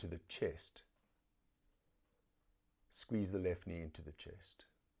left knee into the chest. Squeeze the left knee into the chest.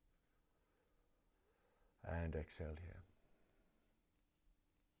 And exhale here.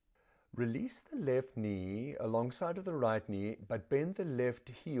 Release the left knee alongside of the right knee, but bend the left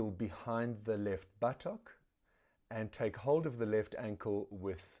heel behind the left buttock and take hold of the left ankle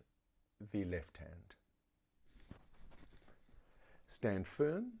with the left hand. Stand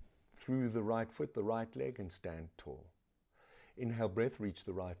firm through the right foot, the right leg, and stand tall. Inhale breath, reach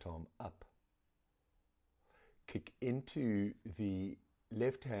the right arm up. Kick into the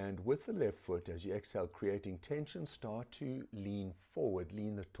left hand with the left foot as you exhale, creating tension. Start to lean forward,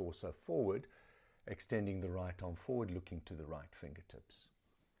 lean the torso forward, extending the right arm forward, looking to the right fingertips.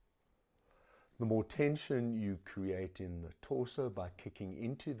 The more tension you create in the torso by kicking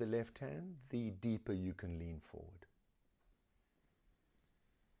into the left hand, the deeper you can lean forward.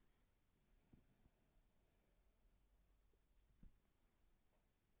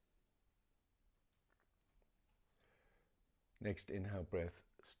 Next inhale breath,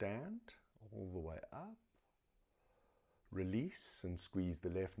 stand all the way up. Release and squeeze the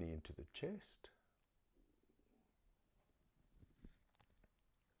left knee into the chest.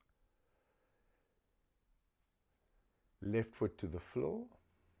 Left foot to the floor.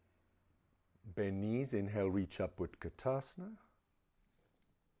 Bend knees, inhale, reach up, Utkatasana.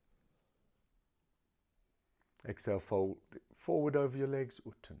 Exhale, fold forward over your legs,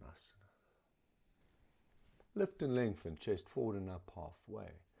 Uttanasana. Lift and lengthen, chest forward and up halfway.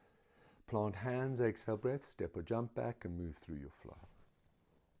 Plant hands, exhale breath, step or jump back and move through your flow.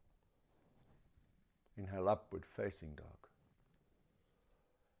 Inhale, upward facing dog.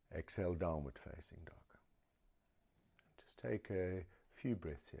 Exhale, downward facing dog. Just take a few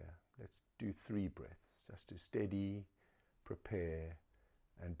breaths here. Let's do 3 breaths, just to steady, prepare,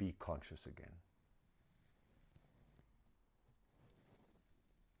 and be conscious again.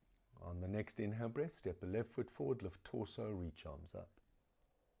 On the next inhale breath, step the left foot forward, lift torso, reach arms up.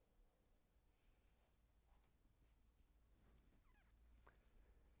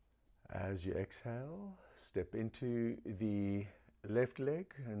 As you exhale, step into the left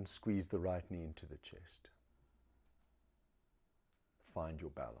leg and squeeze the right knee into the chest. Find your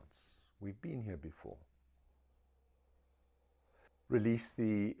balance. We've been here before. Release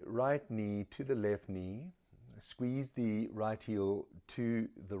the right knee to the left knee. Squeeze the right heel to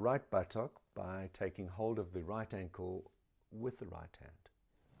the right buttock by taking hold of the right ankle with the right hand.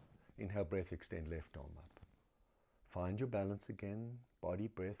 Inhale, breath, extend left arm up. Find your balance again, body,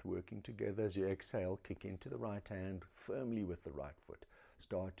 breath working together. As you exhale, kick into the right hand firmly with the right foot.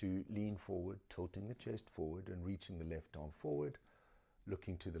 Start to lean forward, tilting the chest forward and reaching the left arm forward,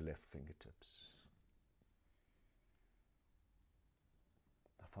 looking to the left fingertips.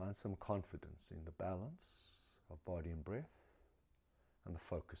 Find some confidence in the balance of body and breath and the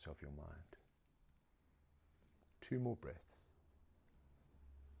focus of your mind. 2 more breaths.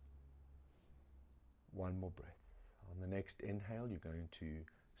 1 more breath. On the next inhale, you're going to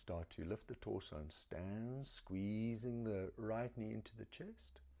start to lift the torso and stand, squeezing the right knee into the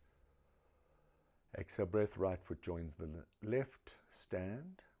chest. Exhale breath, right foot joins the left,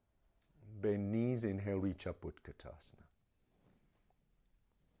 stand. Bend knees, inhale, reach up, Utkatasana.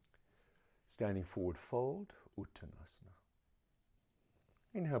 Standing forward, fold, Uttanasana.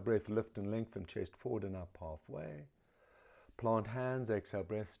 Inhale breath, lift and lengthen, chest forward and up halfway. Plant hands, exhale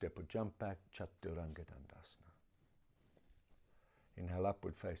breath, step or jump back, Chaturanga Dandasana. Inhale,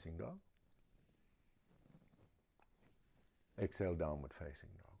 upward facing dog. Exhale, downward facing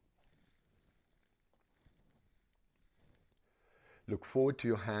dog. Look forward to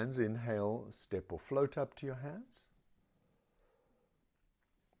your hands. Inhale, step or float up to your hands.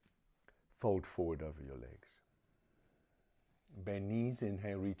 Fold forward over your legs. Bend knees,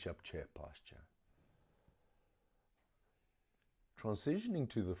 inhale, reach up, chair posture. Transitioning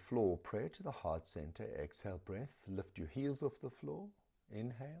to the floor, prayer to the heart center. Exhale breath, lift your heels off the floor.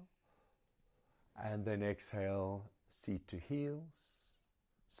 Inhale. And then exhale, seat to heels.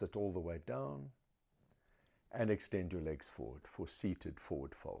 Sit all the way down. And extend your legs forward for seated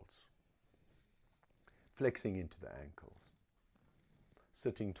forward folds. Flexing into the ankles.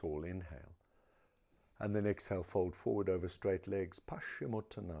 Sitting tall, inhale. And then exhale, fold forward over straight legs.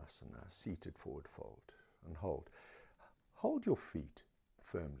 Paschimottanasana, seated forward fold. And hold. Hold your feet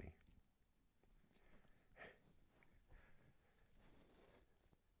firmly.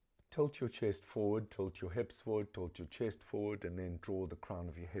 Tilt your chest forward, tilt your hips forward, tilt your chest forward, and then draw the crown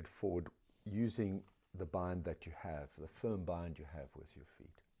of your head forward using the bind that you have, the firm bind you have with your feet.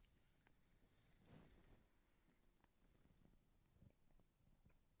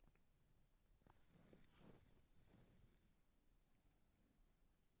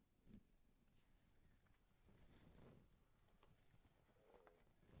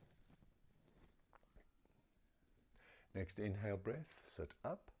 Next inhale breath, sit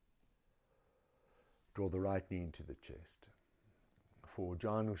up. Draw the right knee into the chest. For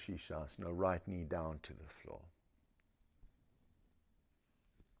Janu Shishasana, right knee down to the floor.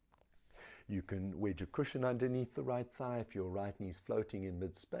 You can wedge a cushion underneath the right thigh if your right knee is floating in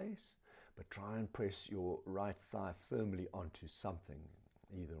mid-space, but try and press your right thigh firmly onto something,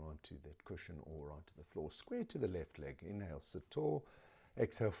 either onto that cushion or onto the floor. Square to the left leg. Inhale, sit tall.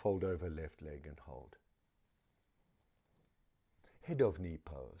 Exhale, fold over left leg and hold. Head of knee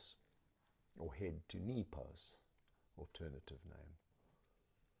pose, or head to knee pose, alternative name.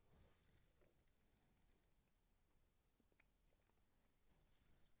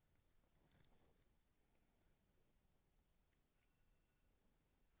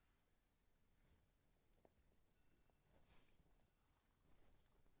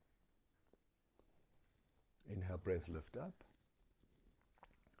 Inhale, breath, lift up.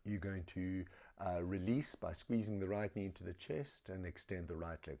 You're going to release by squeezing the right knee into the chest and extend the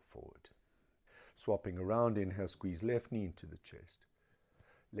right leg forward. Swapping around, inhale, squeeze left knee into the chest.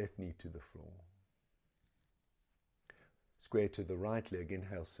 Left knee to the floor. Square to the right leg,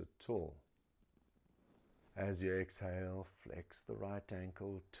 inhale, sit tall. As you exhale, flex the right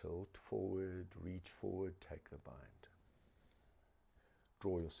ankle, tilt forward, reach forward, take the bind.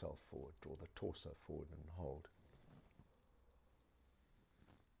 Draw yourself forward, draw the torso forward and hold.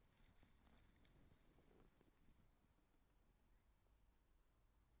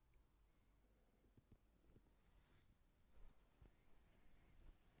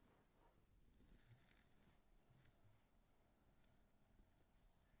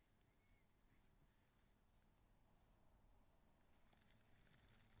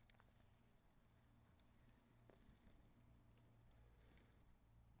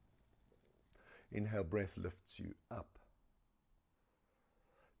 Inhale, breath lifts you up.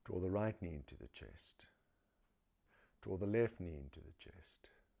 Draw the right knee into the chest. Draw the left knee into the chest.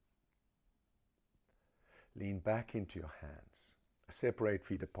 Lean back into your hands. Separate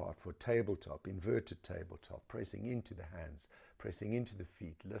feet apart for tabletop, inverted tabletop, pressing into the hands, pressing into the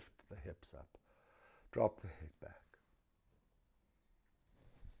feet, lift the hips up. Drop the head back.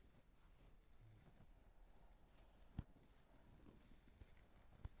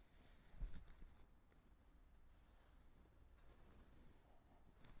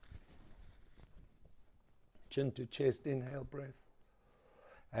 Chin to chest, inhale breath,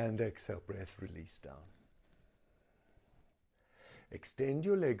 and exhale breath, release down. Extend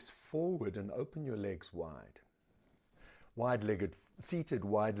your legs forward and open your legs wide. Wide-legged, seated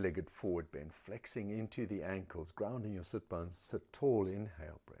wide-legged forward bend, flexing into the ankles, grounding your sit bones, sit tall,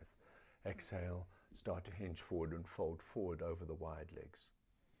 inhale breath. Exhale, start to hinge forward and fold forward over the wide legs.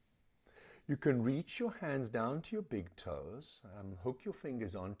 You can reach your hands down to your big toes, hook your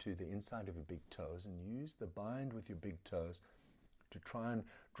fingers onto the inside of your big toes and use the bind with your big toes to try and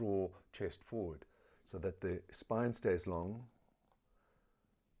draw chest forward so that the spine stays long.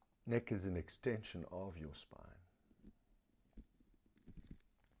 Neck is an extension of your spine.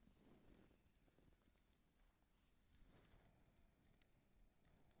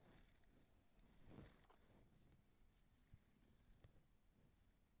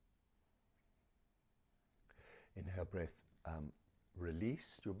 Inhale, breath,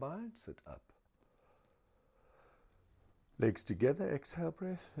 release your bind, sit up. Legs together, exhale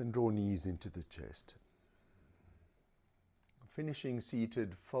breath, and draw knees into the chest. Finishing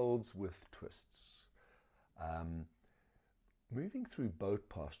seated folds with twists. Moving through boat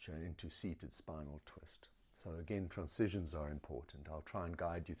posture into seated spinal twist. So again, transitions are important. I'll try and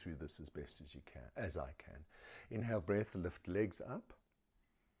guide you through this as best as I can. Inhale, breath, lift legs up.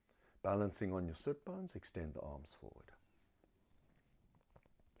 Balancing on your sit bones, extend the arms forward.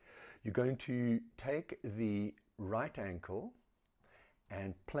 You're going to take the right ankle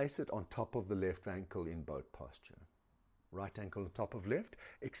and place it on top of the left ankle in boat posture. Right ankle on top of left,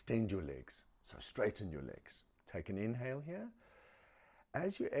 extend your legs. So straighten your legs. Take an inhale here.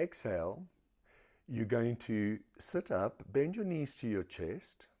 As you exhale, you're going to sit up, bend your knees to your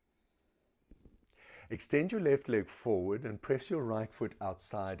chest. Extend your left leg forward and press your right foot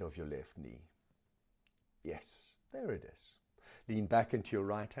outside of your left knee. Yes, there it is. Lean back into your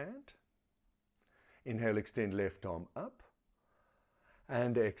right hand. Inhale, extend left arm up.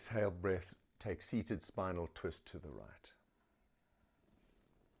 And exhale breath, take seated spinal twist to the right.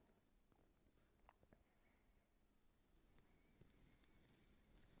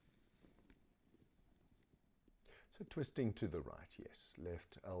 So twisting to the right, yes.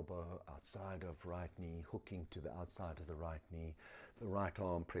 Left elbow outside of right knee, hooking to the outside of the right knee. The right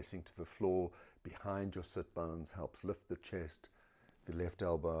arm pressing to the floor behind your sit bones helps lift the chest. The left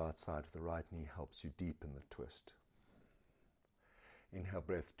elbow outside of the right knee helps you deepen the twist. Inhale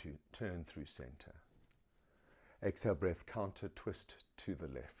breath to turn through center. Exhale breath, counter twist to the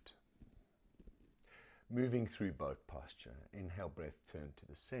left. Moving through boat posture. Inhale breath, turn to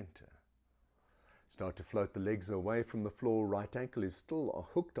the center. Start to float the legs away from the floor. Right ankle is still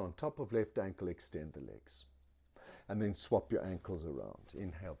hooked on top of left ankle. Extend the legs. And then swap your ankles around.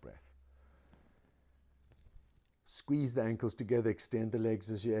 Inhale breath. Squeeze the ankles together. Extend the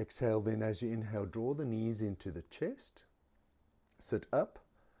legs as you exhale. Then as you inhale, draw the knees into the chest. Sit up.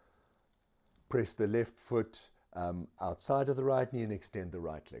 Press the left foot outside of the right knee and extend the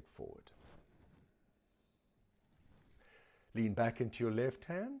right leg forward. Lean back into your left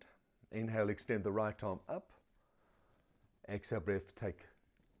hand. Inhale, extend the right arm up. Exhale breath, take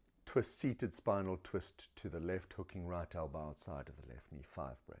twist, seated spinal twist to the left, hooking right elbow outside of the left knee.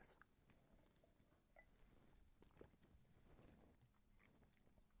 5 breaths.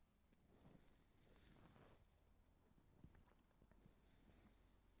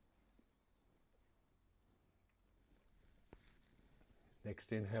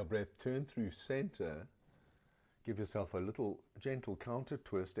 Next inhale breath, turn through center. Give yourself a little gentle counter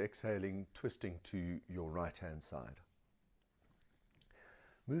twist, exhaling, twisting to your right hand side.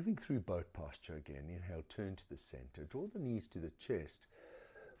 Moving through boat posture again. Inhale, turn to the center. Draw the knees to the chest.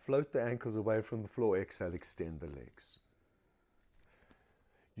 Float the ankles away from the floor. Exhale, extend the legs.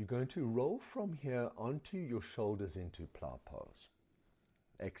 You're going to roll from here onto your shoulders into plow pose.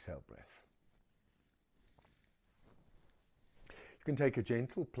 Exhale breath. You can take a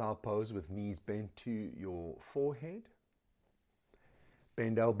gentle plow pose with knees bent to your forehead.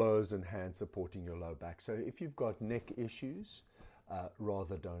 Bend elbows and hands supporting your low back. So if you've got neck issues,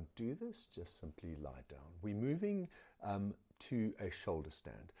 rather don't do this, just simply lie down. We're moving to a shoulder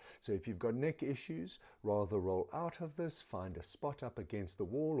stand. So if you've got neck issues, rather roll out of this, find a spot up against the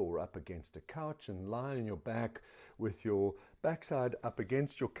wall or up against a couch and lie on your back with your backside up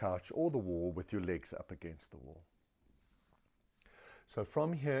against your couch or the wall with your legs up against the wall. So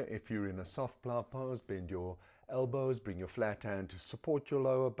from here, if you're in a soft plow pose, bend your elbows, bring your flat hand to support your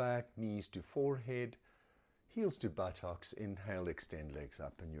lower back, knees to forehead, heels to buttocks. Inhale, extend legs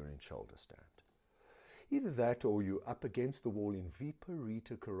up, and you're in shoulder stand. Either that or you're up against the wall in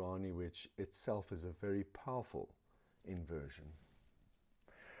Viparita Karani, which itself is a very powerful inversion.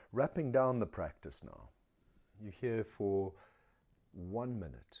 Wrapping down the practice now. You're here for 1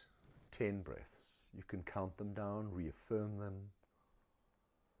 minute, 10 breaths. You can count them down, reaffirm them.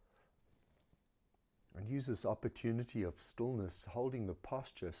 And use this opportunity of stillness, holding the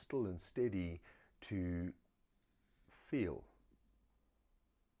posture still and steady to feel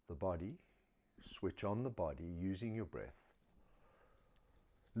the body, switch on the body using your breath.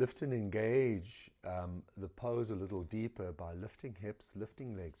 Lift and engage the pose a little deeper by lifting hips,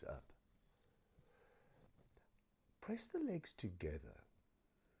 lifting legs up. Press the legs together,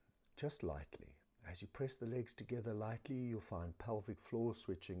 just lightly. As you press the legs together lightly, you'll find pelvic floor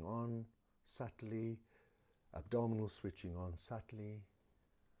switching on subtly, abdominal switching on subtly,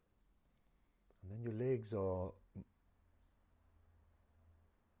 and then your legs are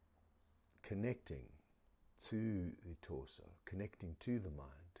connecting to the torso, connecting to the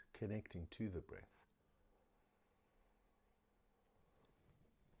mind, connecting to the breath.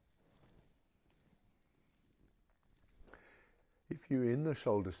 If you're in the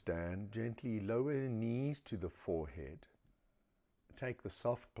shoulder stand, gently lower your knees to the forehead. Take the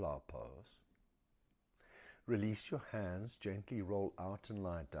soft plow pose. Release your hands, gently roll out and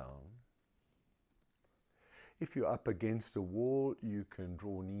lie down. If you're up against a wall, you can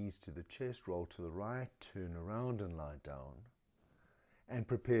draw knees to the chest, roll to the right, turn around and lie down. And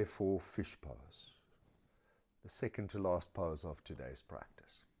prepare for fish pose, the second to last pose of today's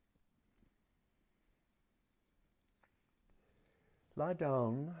practice. Lie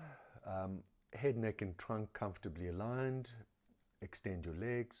down, head, neck and trunk comfortably aligned. Extend your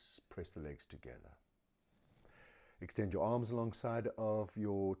legs, press the legs together. Extend your arms alongside of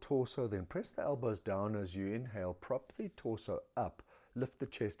your torso, then press the elbows down as you inhale. Prop the torso up, lift the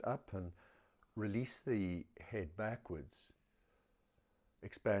chest up and release the head backwards,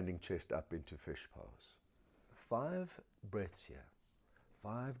 expanding chest up into fish pose. 5 breaths here,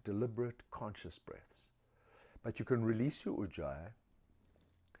 5 deliberate, conscious breaths. But you can release your ujjayi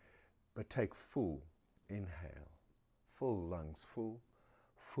But take full inhale, full lungs full,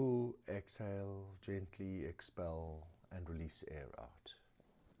 full exhale, gently expel and release air out.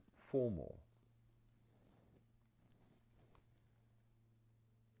 4 more.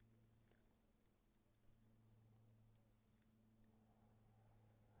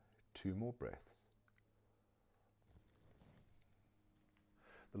 2 more breaths.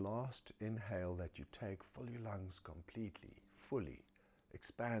 The last inhale that you take, fill your lungs completely, fully,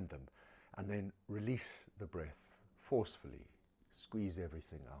 expand them, and then release the breath forcefully. Squeeze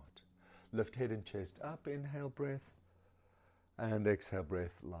everything out. Lift head and chest up, inhale breath, and exhale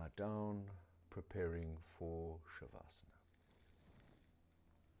breath, lie down, preparing for Shavasana.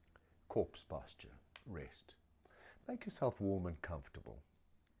 Corpse posture, rest. Make yourself warm and comfortable.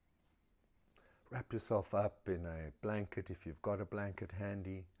 Wrap yourself up in a blanket if you've got a blanket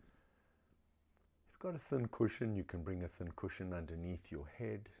handy. If you've got a thin cushion, you can bring a thin cushion underneath your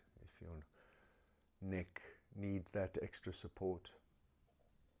head if your neck needs that extra support.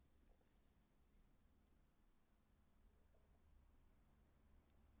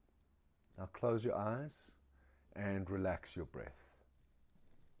 Now close your eyes and relax your breath.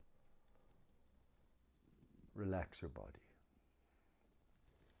 Relax your body.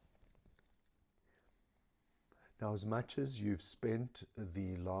 Now, as much as you've spent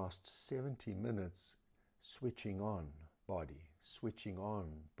the last 70 minutes switching on body, switching on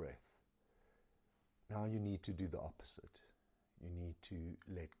breath, now you need to do the opposite. You need to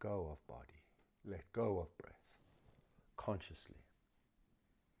let go of body, let go of breath, consciously.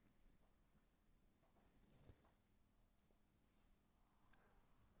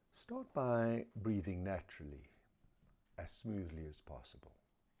 Start by breathing naturally, as smoothly as possible.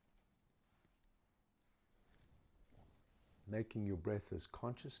 Making your breath as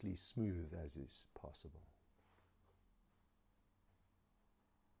consciously smooth as is possible.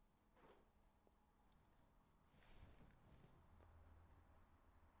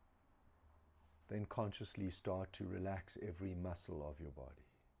 Then consciously start to relax every muscle of your body,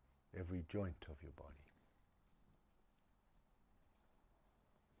 every joint of your body.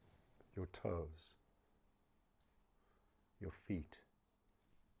 Your toes, your feet,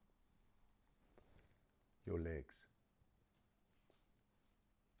 your legs.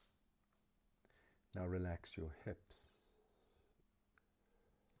 Now relax your hips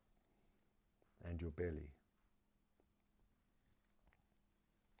and your belly.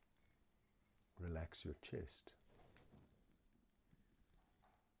 Relax your chest.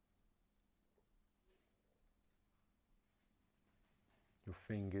 Your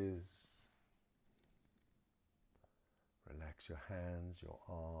fingers. Relax your hands, your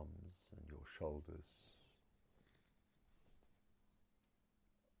arms, and your shoulders.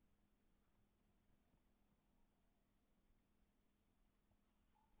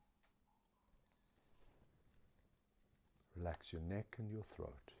 Relax your neck and your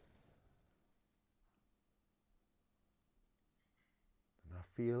throat. Now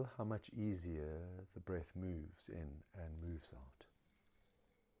feel how much easier the breath moves in and moves out.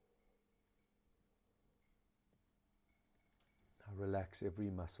 Now relax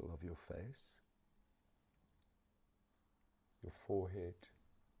every muscle of your face, your forehead,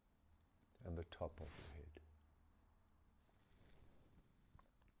 and the top of your head.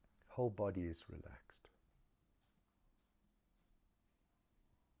 Whole body is relaxed.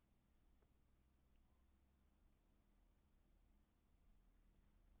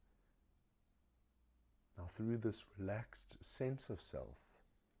 Now through this relaxed sense of self,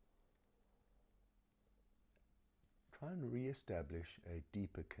 try and re-establish a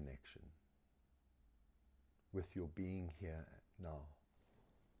deeper connection with your being here now.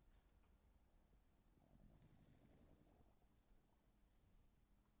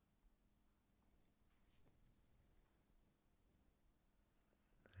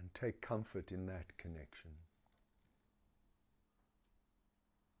 And take comfort in that connection.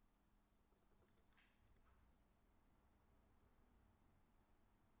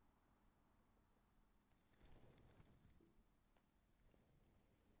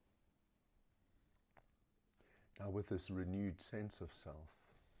 Now with this renewed sense of self,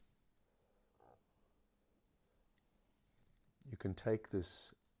 you can take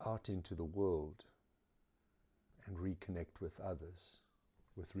this out into the world and reconnect with others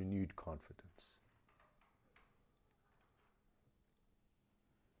with renewed confidence.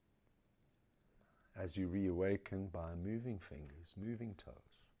 As you reawaken by moving fingers, moving toes,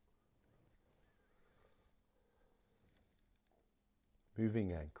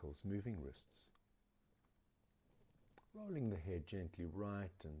 moving ankles, moving wrists, rolling the head gently right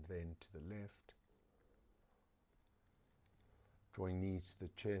and then to the left, Drawing knees to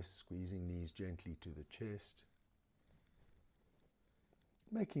the chest, squeezing knees gently to the chest.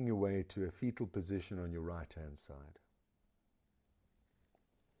 Making your way to a fetal position on your right hand side.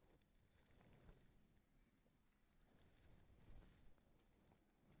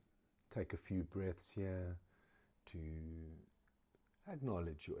 Take a few breaths here to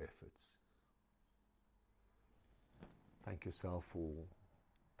acknowledge your efforts. Thank yourself for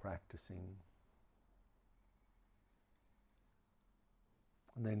practicing.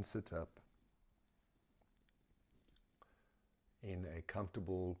 And then sit up in a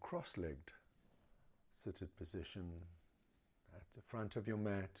comfortable cross-legged seated position at the front of your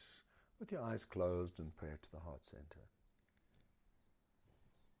mat with your eyes closed and prayer to the heart center.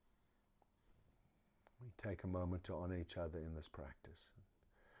 We take a moment to honor each other in this practice.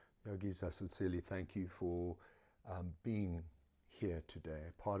 Yogis, I sincerely thank you for being here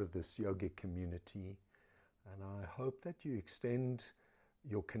today, part of this yogic community, and I hope that you extend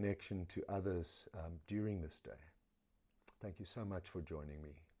your connection to others during this day. Thank you so much for joining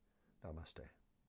me. Namaste.